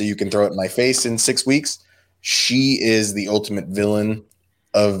down so you can throw it in my face in 6 weeks, she is the ultimate villain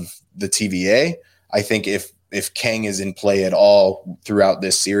of the TVA. I think if Kang is in play at all throughout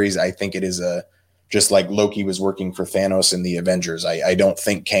this series, I think it is just like Loki was working for Thanos in the Avengers. I don't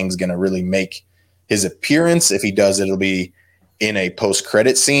think Kang's going to really make his appearance. If he does, it'll be in a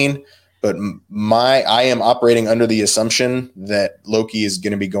post-credit scene. But I am operating under the assumption that Loki is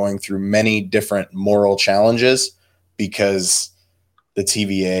going to be going through many different moral challenges because the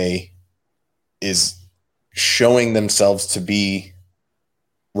TVA is showing themselves to be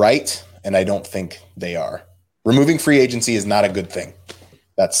right, and I don't think they are. Removing free agency is not a good thing.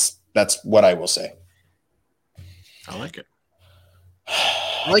 That's what I will say. I like it.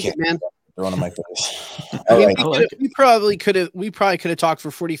 I like it, man. Throwing on my face. We probably could have talked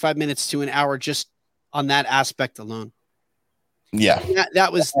for 45 minutes to an hour just on that aspect alone. Yeah.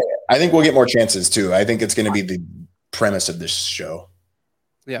 That was. I think we'll get more chances too. I think it's going to be the premise of this show.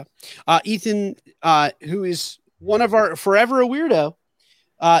 Yeah. Ethan, who is one of our forever a weirdo.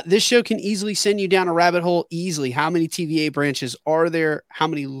 This show can easily send you down a rabbit hole easily. How many TVA branches are there? How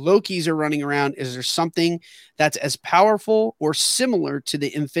many Lokis are running around? Is there something that's as powerful or similar to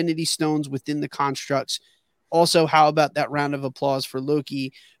the Infinity Stones within the constructs? Also, how about that round of applause for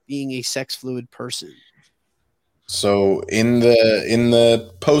Loki being a sex fluid person? So in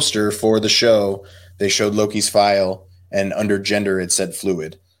the poster for the show, they showed Loki's file, and under gender it said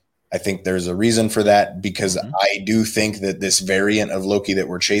fluid. I think there's a reason for that because I do think that this variant of Loki that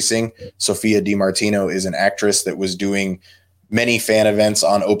we're chasing, Sophia DiMartino, is an actress that was doing many fan events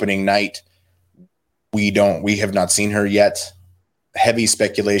on opening night. We have not seen her yet. Heavy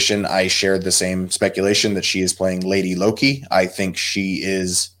speculation. I shared the same speculation that she is playing Lady Loki. I think she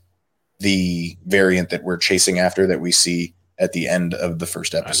is the variant that we're chasing after that we see at the end of the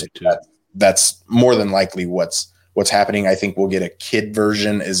first episode. That's more than likely what's happening. I think we'll get a kid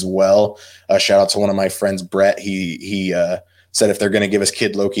version as well. Shout out to one of my friends, Brett. He said if they're going to give us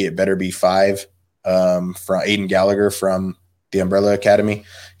Kid Loki, it better be 5. From Aiden Gallagher from the Umbrella Academy.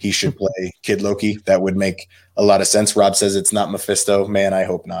 He should play Kid Loki. That would make a lot of sense. Rob says it's not Mephisto. Man, I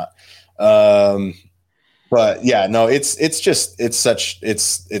hope not. But yeah, no, it's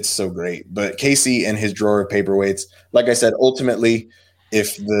so great. But Casey and his drawer of paperweights, like I said, ultimately,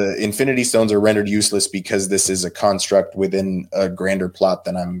 if the Infinity Stones are rendered useless because this is a construct within a grander plot,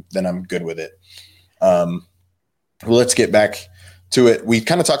 then I'm good with it. Well, let's get back to it. We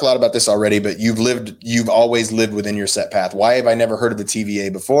kind of talked a lot about this already, but you've always lived within your set path. Why have I never heard of the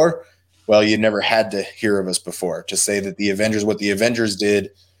TVA before? Well, you never had to hear of us before. To say that what the Avengers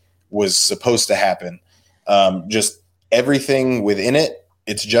did was supposed to happen. Just everything within it,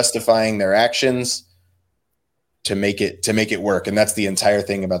 it's justifying their actions to make it work. And that's the entire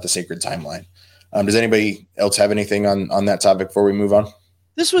thing about the sacred timeline. Does anybody else have anything on that topic before we move on?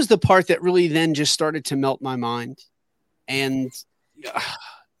 This was the part that really then just started to melt my mind. And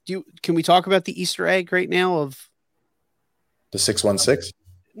can we talk about the Easter egg right now of the 616?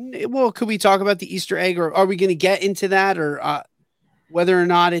 Well, could we talk about the Easter egg, or are we going to get into that, or whether or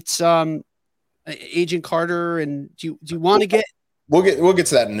not it's Agent Carter? And do you want to get? We'll get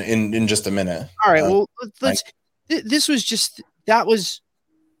to that in just a minute. All right. Well, let's. This was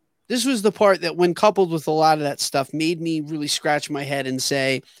the part that, when coupled with a lot of that stuff, made me really scratch my head and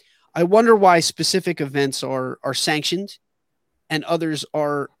say, I wonder why specific events are sanctioned and others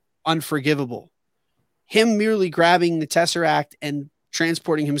are unforgivable. Him merely grabbing the Tesseract and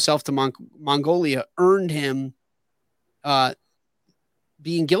transporting himself to Mongolia earned him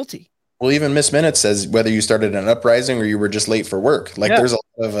being guilty. Well, even Miss Minute says whether you started an uprising or you were just late for work. There's a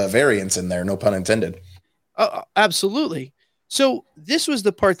lot of variance in there, no pun intended. Absolutely. So this was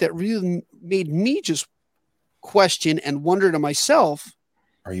the part that really made me just question and wonder to myself,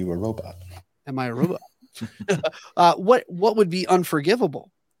 are you a robot? Am I a robot? What would be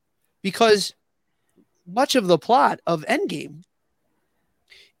unforgivable? Because much of the plot of Endgame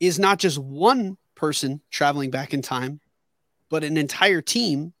is not just one person traveling back in time, but an entire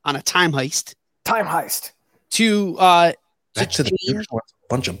team on a time heist. To back to the future, a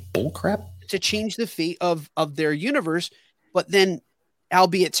bunch of bullcrap to change the fate of their universe, but then,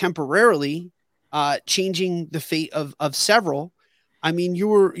 albeit temporarily, changing the fate of several. I mean,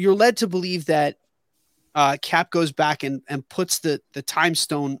 you're led to believe that Cap goes back and puts the time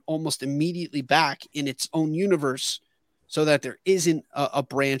stone almost immediately back in its own universe, so that there isn't a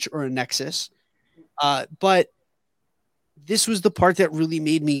branch or a nexus. But this was the part that really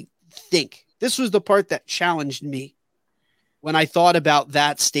made me think. This was the part that challenged me when I thought about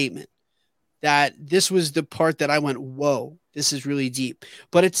that statement, that this was the part that I went, whoa, this is really deep.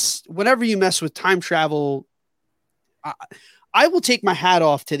 But it's whenever you mess with time travel, I will take my hat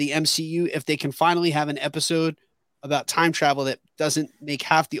off to the MCU if they can finally have an episode about time travel that doesn't make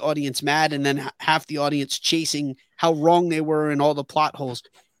half the audience mad and then half the audience chasing how wrong they were and all the plot holes.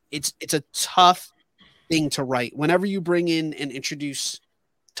 It's a tough thing to write. Whenever you bring in and introduce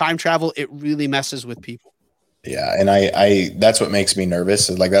time travel, it really messes with people. Yeah, and I that's what makes me nervous.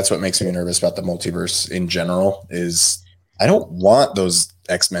 Like that's what makes me nervous about the multiverse in general is I don't want those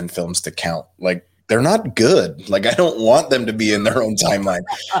X-Men films to count. Like they're not good. Like I don't want them to be in their own timeline.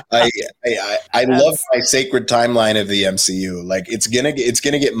 I love my sacred timeline of the MCU. Like it's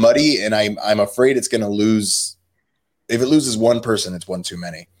gonna get muddy, and I'm afraid it's gonna lose. If it loses one person, it's one too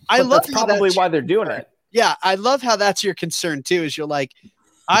many. I love that's probably why they're doing it. Yeah, I love how that's your concern too. Is you're like,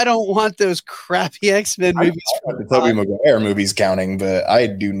 I don't want those crappy X-Men movies. The Tobey Maguire movies counting, but I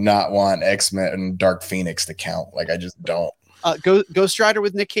do not want X-Men and Dark Phoenix to count. Like I just don't. Ghost Rider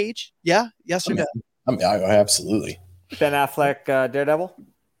with Nick Cage? Yeah, yes or no? Absolutely. Ben Affleck, Daredevil?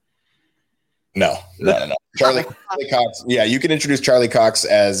 No. Charlie Cox. Yeah, you can introduce Charlie Cox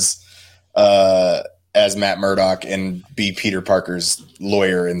as Matt Murdock and be Peter Parker's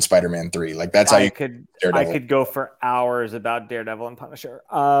lawyer in Spider-Man 3. Like that's how I could go for hours about Daredevil and Punisher.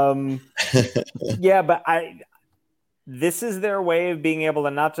 Yeah, but this is their way of being able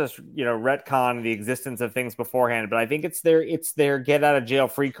to not just, retcon the existence of things beforehand, but I think it's their get out of jail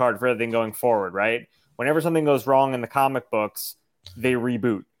free card for everything going forward, right? Whenever something goes wrong in the comic books, they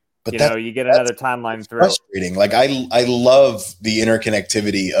reboot. But you get another timeline through. Frustrating. Like I love the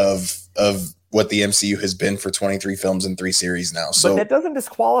interconnectivity of what the MCU has been for 23 films and 3 series now. So but that doesn't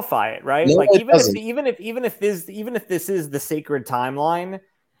disqualify it, right? No, like even if this is the sacred timeline,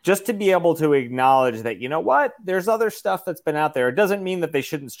 just to be able to acknowledge that, you know what, there's other stuff that's been out there. It doesn't mean that they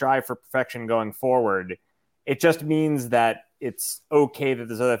shouldn't strive for perfection going forward. It just means that it's okay that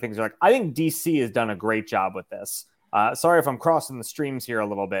there's other things. Like I think DC has done a great job with this. Sorry if I'm crossing the streams here a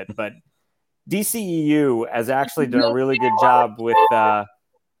little bit, but DCEU has actually done a really good job with.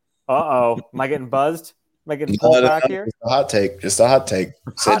 Am I getting buzzed? Am I getting pulled back here? Just a hot take.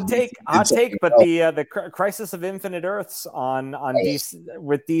 Hot take. But the Crisis of Infinite Earths on DC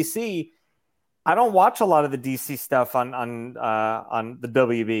with DC. I don't watch a lot of the DC stuff on the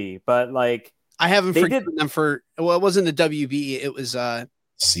WB, but like I haven't forgiven them for. Well, it wasn't the WB. It was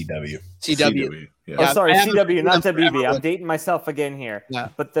CW. Yeah. Oh, sorry, CW, not WB. I'm dating myself again here. Yeah.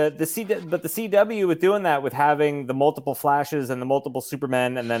 But the CW with doing that, with having the multiple Flashes and the multiple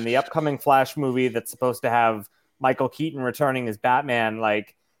Supermen, and then the upcoming Flash movie that's supposed to have Michael Keaton returning as Batman,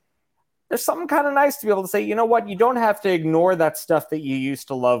 like there's something kind of nice to be able to say, you know what, you don't have to ignore that stuff that you used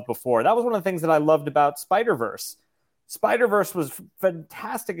to love before. That was one of the things that I loved about Spider-Verse. Spider-Verse was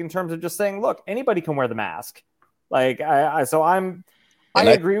fantastic in terms of just saying, look, anybody can wear the mask. Like I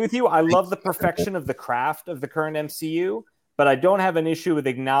agree with you. I love the perfection of the craft of the current MCU, but I don't have an issue with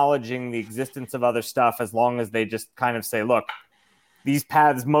acknowledging the existence of other stuff as long as they just kind of say, look, these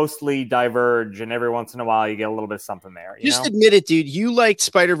paths mostly diverge, and every once in a while you get a little bit of something there. Just admit it, dude. You liked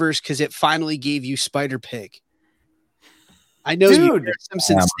Spider-Verse because it finally gave you Spider-Pig. I know, dude. It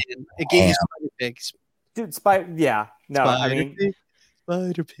gave you Spider-Pig. Dude, Spider-Pig.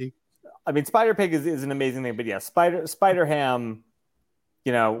 Spider-Pig. I mean, Spider-Pig is an amazing thing, but yeah, Spider-Ham.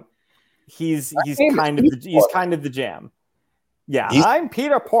 He's kind of the jam. Yeah, I'm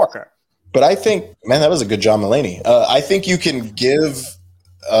Peter Porker. But I think, man, that was a good John Mulaney. I think you can give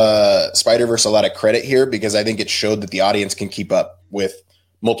Spider-Verse a lot of credit here because I think it showed that the audience can keep up with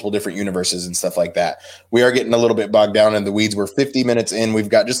multiple different universes and stuff like that. We are getting a little bit bogged down in the weeds. We're 50 minutes in. We've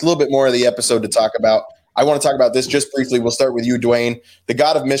got just a little bit more of the episode to talk about. I want to talk about this just briefly. We'll start with you, Dwayne. The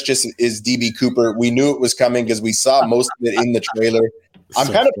God of Mischief is DB Cooper. We knew it was coming because we saw most of it in the trailer. I'm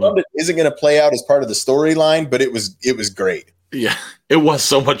kind of bummed it isn't going to play out as part of the storyline, but it was great. Yeah, it was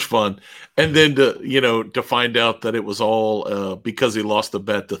so much fun. And then to find out that it was all because he lost the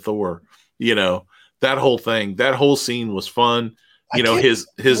bet to Thor, that whole thing, that whole scene was fun.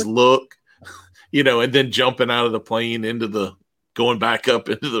 His look, and then jumping out of the plane going back up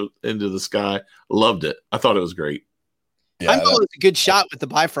into the sky. Loved it. I thought it was great. Yeah, Heimdall was a good shot with the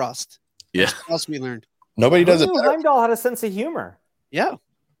Bifrost. Yeah. That's what else we learned. Nobody does it better. Heimdall had a sense of humor. Yeah.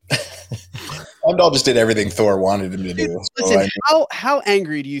 Heimdall just did everything Thor wanted him to do. Listen, how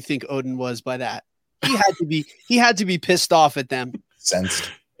angry do you think Odin was by that? He had to be pissed off at them.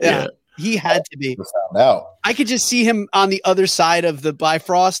 Sensed. Yeah. He had to be. Found out. I could just see him on the other side of the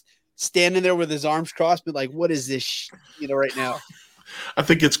Bifrost standing there with his arms crossed, but like, what is this, right now? I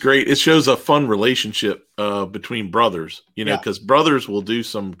think it's great. It shows a fun relationship between brothers, because brothers will do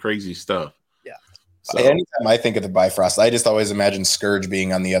some crazy stuff. Yeah. So. Anytime I think of the Bifrost, I just always imagine Scourge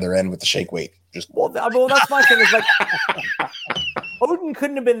being on the other end with the shake weight. Well, that's my thing. Is like Odin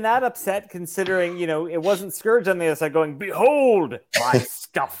couldn't have been that upset, considering it wasn't Scourge on the other side going, "Behold my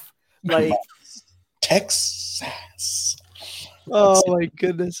stuff." Like Texas. Oh my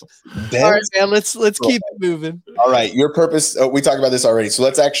goodness! All right, man. Let's keep it moving. All right, your purpose. We talked about this already, so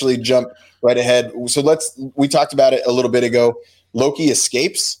let's actually jump right ahead. So we talked about it a little bit ago. Loki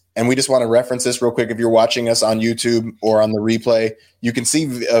escapes, and we just want to reference this real quick. If you're watching us on YouTube or on the replay, you can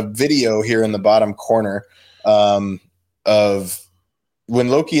see a video here in the bottom corner of when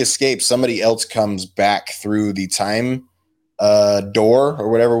Loki escapes. Somebody else comes back through the time door or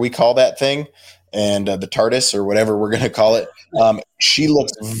whatever we call that thing. And the TARDIS or whatever we're going to call it. She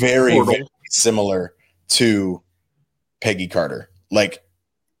looks very, very similar to Peggy Carter. Like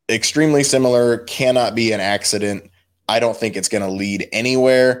extremely similar, cannot be an accident. I don't think it's going to lead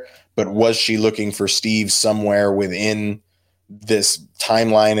anywhere, but was she looking for Steve somewhere within this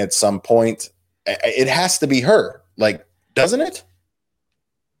timeline at some point? It has to be her. Like, doesn't it?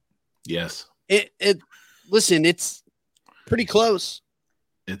 Yes. Listen, it's pretty close.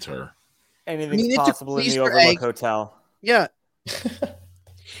 It's her. Anything's possible in the Overlook Hotel. Yeah.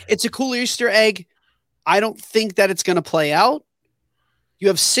 It's a cool Easter egg. I don't think that it's going to play out. You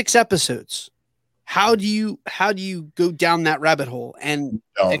have 6 episodes. How do you go down that rabbit hole? And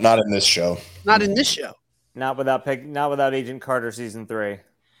no, not in this show. Not in this show. Not without Agent Carter season 3.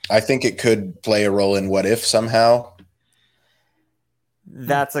 I think it could play a role in What If somehow.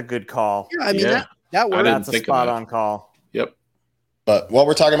 That's a good call. Yeah, I mean that works. That's a spot on call. Yep. But while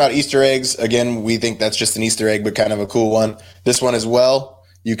we're talking about Easter eggs, again, we think that's just an Easter egg, but kind of a cool one. This one as well.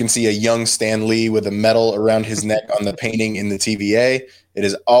 You can see a young Stan Lee with a medal around his neck on the painting in the TVA. It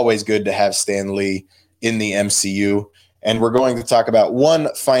is always good to have Stan Lee in the MCU. And we're going to talk about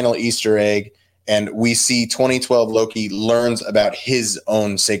one final Easter egg. And we see 2012 Loki learns about his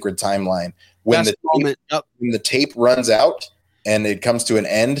own sacred timeline. When the tape runs out and it comes to an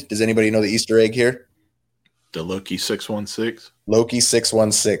end, does anybody know the Easter egg here? The Loki 616. Loki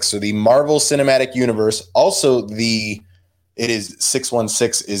 616. So the Marvel Cinematic Universe, also it is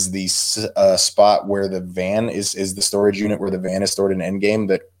 616 is the spot where the van is the storage unit where the van is stored in Endgame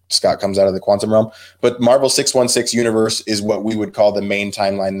that Scott comes out of the quantum realm. But Marvel 616 universe is what we would call the main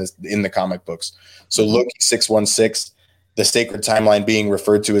timeline in the comic books. So Loki 616, the sacred timeline being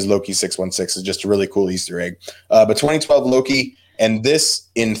referred to as Loki 616 is just a really cool Easter egg. But 2012 Loki, and this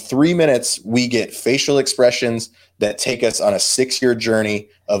in 3 minutes, we get facial expressions that take us on a 6-year journey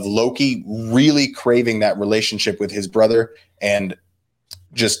of Loki really craving that relationship with his brother and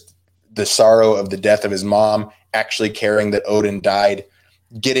just the sorrow of the death of his mom, actually caring that Odin died,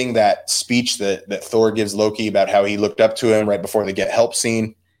 getting that speech that Thor gives Loki about how he looked up to him right before the get help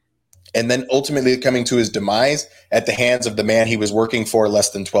scene, and then ultimately coming to his demise at the hands of the man he was working for less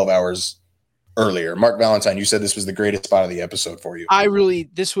than 12 hours earlier. Mark Valentine, you said this was the greatest spot of the episode for you.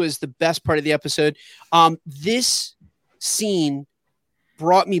 This was the best part of the episode. This scene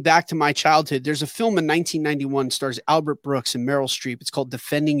brought me back to my childhood. There's a film in 1991, stars Albert Brooks and Meryl Streep. It's called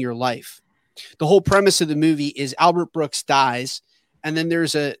Defending Your Life. The whole premise of the movie is Albert Brooks dies, and then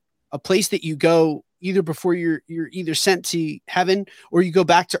there's a place that you go either before you're either sent to heaven or you go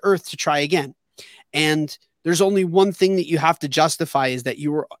back to earth to try again. And there's only one thing that you have to justify is that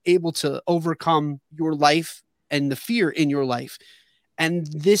you were able to overcome your life and the fear in your life. And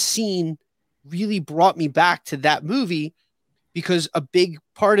this scene really brought me back to that movie because a big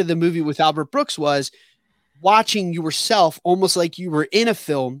part of the movie with Albert Brooks was watching yourself almost like you were in a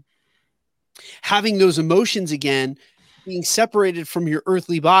film, having those emotions again, being separated from your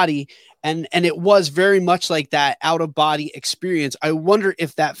earthly body. And it was very much like that out of body experience. I wonder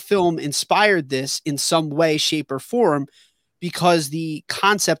if that film inspired this in some way, shape, or form, because the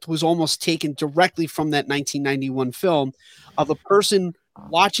concept was almost taken directly from that 1991 film of a person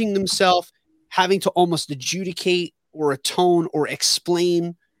watching themselves, having to almost adjudicate or atone or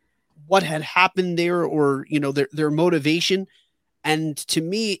explain what had happened there, or, their motivation. And to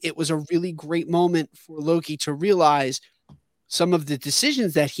me, it was a really great moment for Loki to realize some of the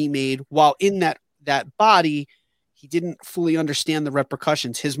decisions that he made while in that body. He didn't fully understand the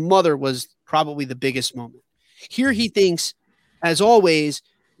repercussions. His mother was probably the biggest moment. Here he thinks, as always,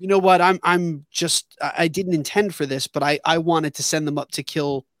 you know what, I didn't intend for this, but I wanted to send them up to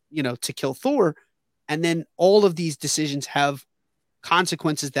kill Thor. And then all of these decisions have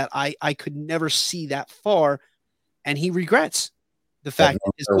consequences that I could never see that far. And he regrets. the fact no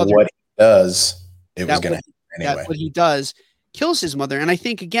that his matter mother, what he does, it was that going to what, happen anyway. that what he does kills his mother. And I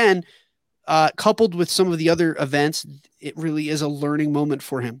think, again, coupled with some of the other events, it really is a learning moment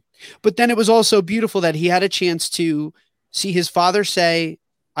for him. But then it was also beautiful that he had a chance to see his father say,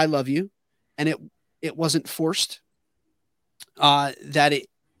 "I love you," and it wasn't forced. That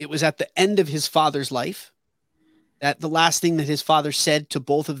it was at the end of his father's life. That the last thing that his father said to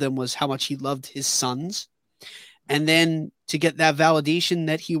both of them was how much he loved his sons. And then to get that validation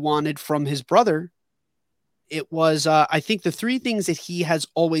that he wanted from his brother, it was, I think, the three things that he has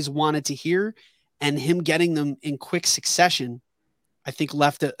always wanted to hear, and him getting them in quick succession, I think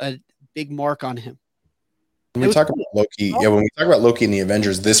left a big mark on him. When we talk about Loki, when we talk about Loki and the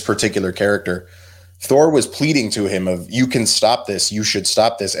Avengers, this particular character, Thor was pleading to him of, you can stop this, you should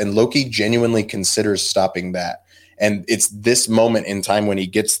stop this. And Loki genuinely considers stopping that. And it's this moment in time when he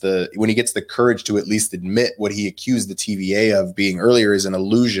gets the courage to at least admit what he accused the TVA of being earlier is an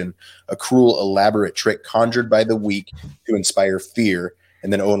illusion, a cruel, elaborate trick conjured by the weak to inspire fear.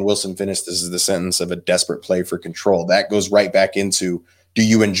 And then Owen Wilson finished this as the sentence of a desperate play for control. That goes right back into, do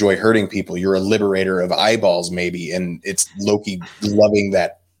you enjoy hurting people? You're a liberator of eyeballs, maybe. And it's Loki loving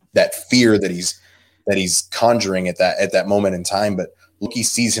that fear that he's conjuring at that moment in time. But Loki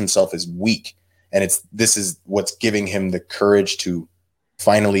sees himself as weak. And this is what's giving him the courage to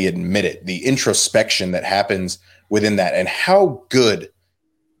finally admit it, the introspection that happens within that. And how good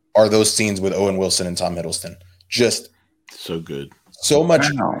are those scenes with Owen Wilson and Tom Hiddleston? Just so good. So much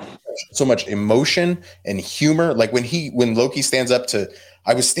emotion and humor. Like when Loki stands up to,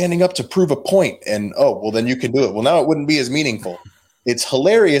 I was standing up to prove a point, and oh, well, then you can do it. Well, now it wouldn't be as meaningful. It's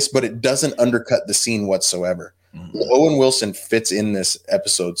hilarious, but it doesn't undercut the scene whatsoever. Mm-hmm. Owen Wilson fits in this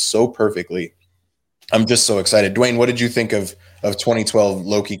episode so perfectly. I'm just so excited. Dwayne, what did you think of 2012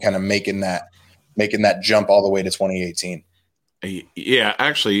 Loki kind of making that jump all the way to 2018? Yeah,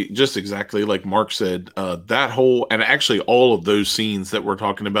 actually, just exactly like Mark said, that whole, and actually all of those scenes that we're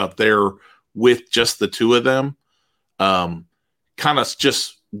talking about there with just the two of them, kind of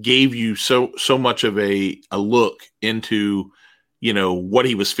just gave you so much of a look into, what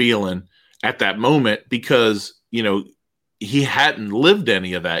he was feeling at that moment, because, he hadn't lived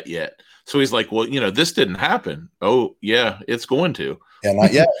any of that yet. So he's like, well, this didn't happen. Oh yeah, it's going to. Yeah,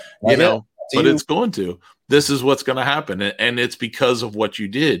 not yet. But it's going to. This is what's going to happen, and it's because of what you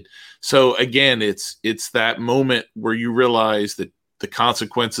did. So again, it's that moment where you realize that the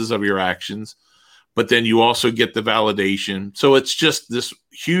consequences of your actions, but then you also get the validation. So it's just this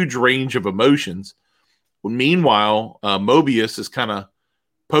huge range of emotions. Meanwhile, Mobius is kind of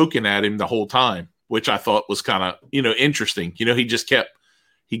poking at him the whole time, which I thought was kind of interesting. He just kept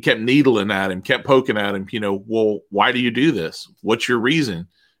needling at him, kept poking at him. Well, why do you do this? What's your reason?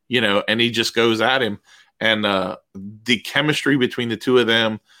 And he just goes at him. And the chemistry between the two of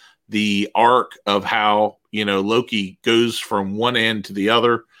them, the arc of how, Loki goes from one end to the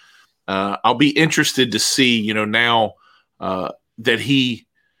other. I'll be interested to see, now that he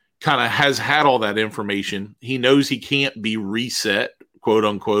kind of has had all that information. He knows he can't be reset, quote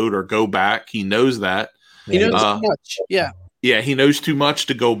unquote, or go back. He knows that. He knows too much. Yeah. Yeah, he knows too much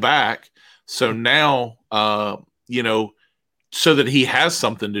to go back. So now, so that he has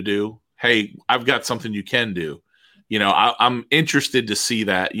something to do. Hey, I've got something you can do. I'm interested to see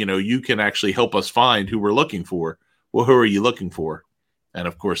that, you can actually help us find who we're looking for. Well, who are you looking for? And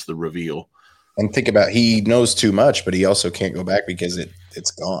of course, the reveal. And think about, he knows too much, but he also can't go back because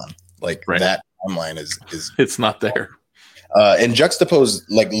it's gone. Like that timeline is it's not there. And juxtapose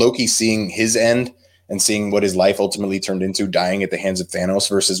like Loki seeing his end and seeing what his life ultimately turned into, dying at the hands of Thanos,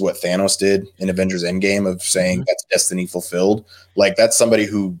 versus what Thanos did in Avengers Endgame of saying that's destiny fulfilled. Like that's somebody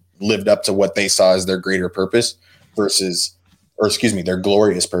who lived up to what they saw as their greater purpose their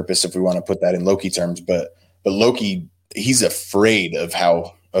glorious purpose, if we want to put that in Loki terms. But Loki, he's afraid of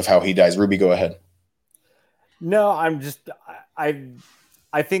how he dies. Ruby, go ahead. No,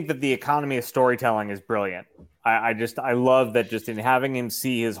 I think that the economy of storytelling is brilliant. I love that, just in having him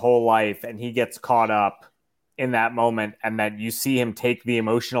see his whole life and he gets caught up in that moment, and that you see him take the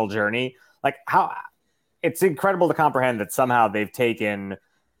emotional journey. Like, how it's incredible to comprehend that somehow they've taken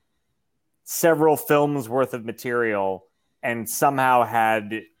several films worth of material and somehow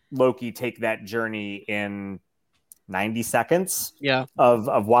had Loki take that journey in 90 seconds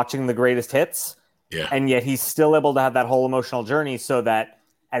of watching the greatest hits. Yeah. And yet he's still able to have that whole emotional journey, so that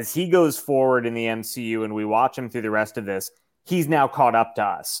as he goes forward in the MCU and we watch him through the rest of this, he's now caught up to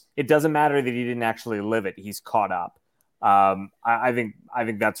us. It doesn't matter that he didn't actually live it. He's caught up. I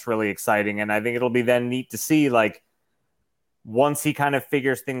think that's really exciting. And I think it'll be then neat to see, like, once he kind of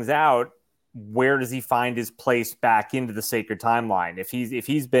figures things out, where does he find his place back into the sacred timeline? If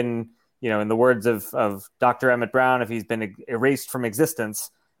he's been, in the words of Dr. Emmett Brown, if he's been erased from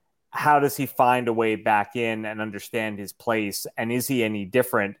existence, how does he find a way back in and understand his place? And is he any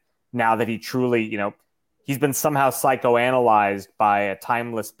different now that he truly, he's been somehow psychoanalyzed by a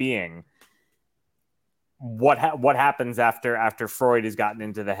timeless being? What happens after Freud has gotten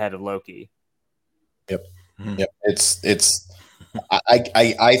into the head of Loki? Yep. It's.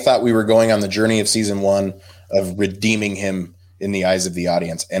 I thought we were going on the journey of season 1 of redeeming him in the eyes of the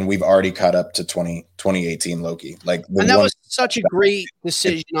audience, and we've already caught up to 2018 Loki. And that was such a great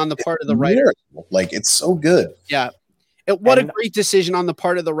decision on the part of the writers. Like, it's so good. Yeah. A great decision on the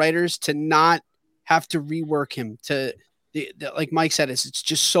part of the writers to not have to rework him. Like Mike said, it's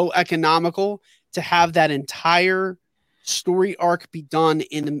just so economical to have that entire story arc be done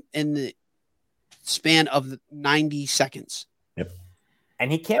in the span of 90 seconds. Yep.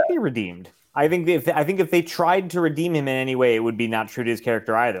 And he can't be redeemed. I think if they tried to redeem him in any way, it would be not true to his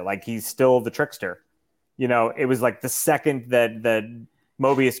character either. Like, he's still the trickster. It was like the second that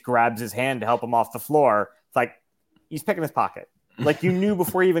Mobius grabs his hand to help him off the floor, it's like he's picking his pocket. Like, you knew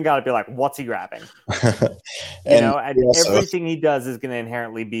before he even got it, be like, what's he grabbing? And everything he does is going to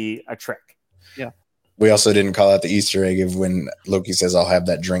inherently be a trick. Yeah. We also didn't call out the Easter egg of when Loki says, "I'll have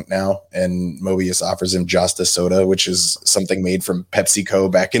that drink now," and Mobius offers him Josta soda, which is something made from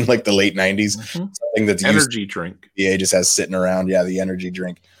PepsiCo back in like the late 90s. Mm-hmm. Something that's energy drink. Yeah, just has sitting around. Yeah, the energy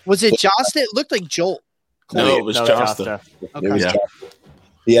drink. Was it Josta? It looked like Jolt. No, it was Josta. Okay. It was Josta.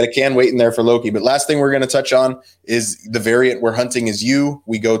 He had a can waiting there for Loki. But last thing we're going to touch on is the variant we're hunting is you.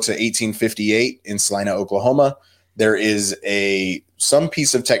 We go to 1858 in Salina, Oklahoma. There is some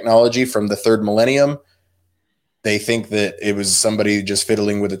piece of technology from the third millennium. They think that it was somebody just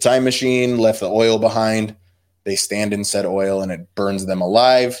fiddling with a time machine, left the oil behind. They stand in said oil and it burns them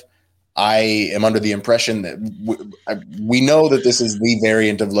alive. I am under the impression that we know that this is the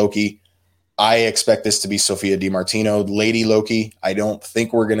variant of Loki. I expect this to be Sophia DiMartino, Lady Loki. I don't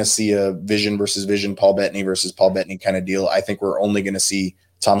think we're going to see a Vision versus Vision, Paul Bettany versus Paul Bettany kind of deal. I think we're only going to see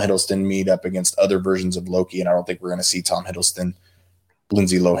Tom Hiddleston meet up against other versions of Loki, and I don't think we're going to see Tom Hiddleston,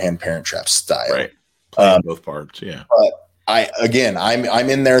 Lindsay Lohan, Parent Trap style. Right. Playing both parts, yeah. But I'm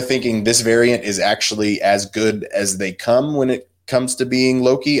in there thinking this variant is actually as good as they come when it comes to being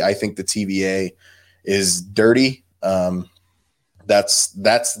Loki. I think the TVA is dirty. That's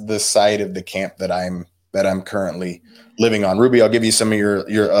the side of the camp that I'm currently living on. Ruby, I'll give you some of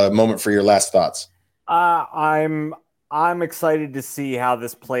your moment for your last thoughts. I'm excited to see how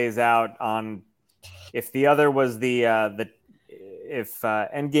this plays out. On if the other was if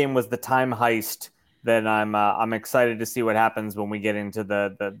Endgame was the time heist, then I'm excited to see what happens when we get into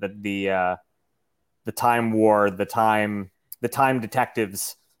the time war, the time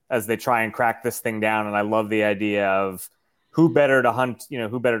detectives as they try and crack this thing down. And I love the idea of who better to hunt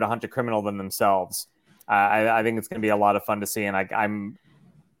a criminal than themselves. I think it's going to be a lot of fun to see. And I'm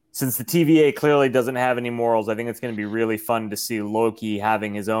since the TVA clearly doesn't have any morals, I think it's going to be really fun to see Loki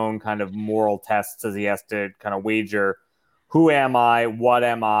having his own kind of moral tests as he has to kind of wager, who am I? What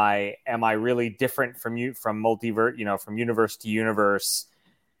am I? Am I really different from multiverse, from universe to universe?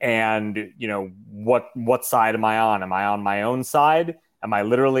 And, what side am I on? Am I on my own side? Am I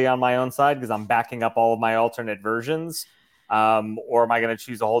literally on my own side because I'm backing up all of my alternate versions? Or am I going to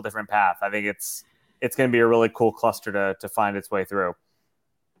choose a whole different path? I think it's going to be a really cool cluster to find its way through.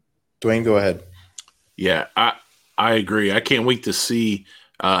 Dwayne, go ahead. Yeah, I agree. I can't wait to see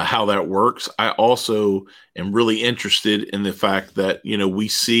how that works. I also am really interested in the fact that, we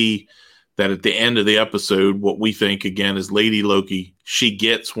see that at the end of the episode, what we think again is Lady Loki, she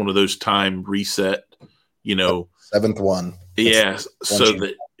gets one of those time reset, seventh one. Yeah. So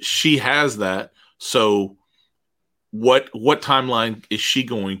that she has that. So what timeline is she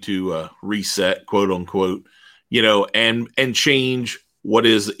going to reset, quote unquote, and change what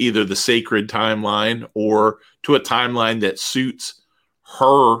is either the sacred timeline or to a timeline that suits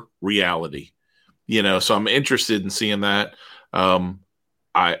her reality, so I'm interested in seeing that.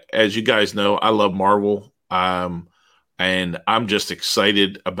 As you guys know, I love Marvel. And I'm just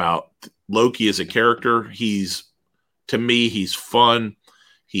excited about Loki as a character. To me, he's fun.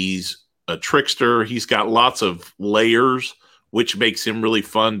 He's a trickster. He's got lots of layers, which makes him really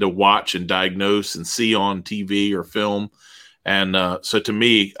fun to watch and diagnose and see on TV or film. And so to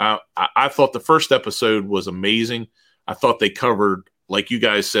me, I thought the first episode was amazing. I thought they covered, like you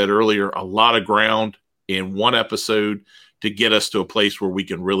guys said earlier, a lot of ground in one episode to get us to a place where we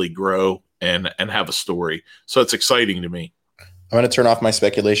can really grow and have a story. So it's exciting to me. I'm going to turn off my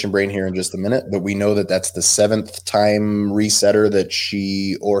speculation brain here in just a minute, but we know that that's the 7th time resetter that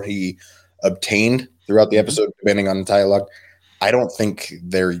she or he obtained throughout the episode, depending on the dialogue. I don't think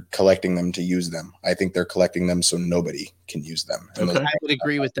they're collecting them to use them. I think they're collecting them so nobody can use them. Okay. I would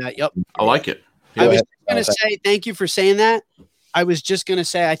agree with that. Yep. I like it. I was going to say, thank you for saying that. I was just going to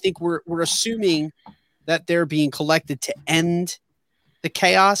say, I think we're assuming that they're being collected to end the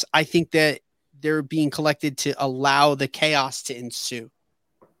chaos. I think that they're being collected to allow the chaos to ensue.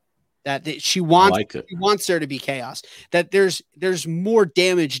 That she wants there to be chaos. That there's more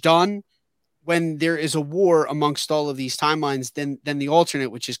damage done when there is a war amongst all of these timelines than the alternate,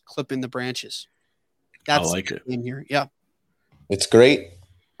 which is clipping the branches. That's I like it in here. Yeah. It's great.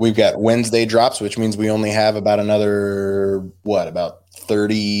 We've got Wednesday drops, which means we only have about another, about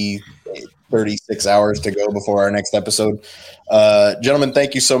 36 hours to go before our next episode. Gentlemen,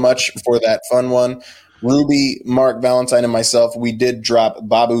 thank you so much for that fun one. Ruby, Mark, Valentine, and myself, we did drop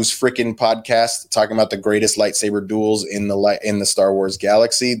Babu's frickin' podcast talking about the greatest lightsaber duels in the Star Wars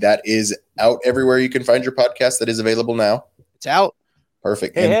galaxy. That is out everywhere you can find your podcast. That is available now. It's out.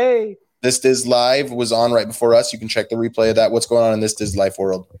 Perfect. Hey. This Diz Live was on right before us. You can check the replay of that. What's going on in this Diz Life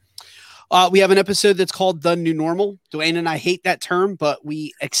world? We have an episode that's called The New Normal. Dwayne and I hate that term, but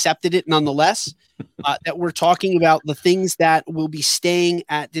we accepted it nonetheless. That we're talking about the things that will be staying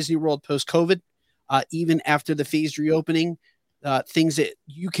at Disney World post-COVID. Even after the phased reopening, things that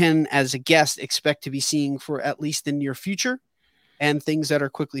you can, as a guest, expect to be seeing for at least the near future, and things that are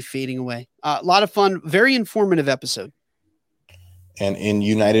quickly fading away. A lot of fun, very informative episode. And in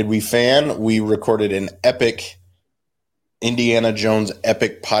United We Fan, we recorded an epic Indiana Jones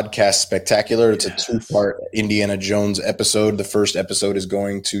epic podcast spectacular. It's a 2-part Indiana Jones episode. The first episode is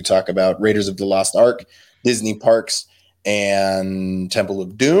going to talk about Raiders of the Lost Ark, Disney Parks, and Temple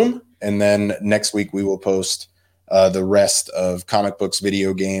of Doom. And then next week we will post the rest of comic books,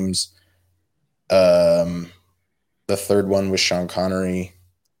 video games. The third one was Sean Connery.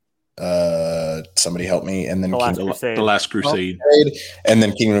 Somebody help me. And then The Last Crusade. And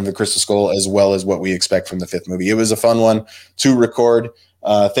then Kingdom of the Crystal Skull, as well as what we expect from the 5th movie. It was a fun one to record.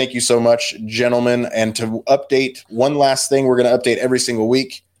 Thank you so much, gentlemen. And to update one last thing, we're going to update every single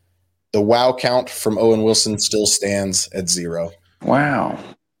week. The WoW count from Owen Wilson still stands at 0. Wow.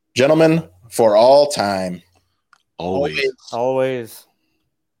 Gentlemen, for all time. Always. Always.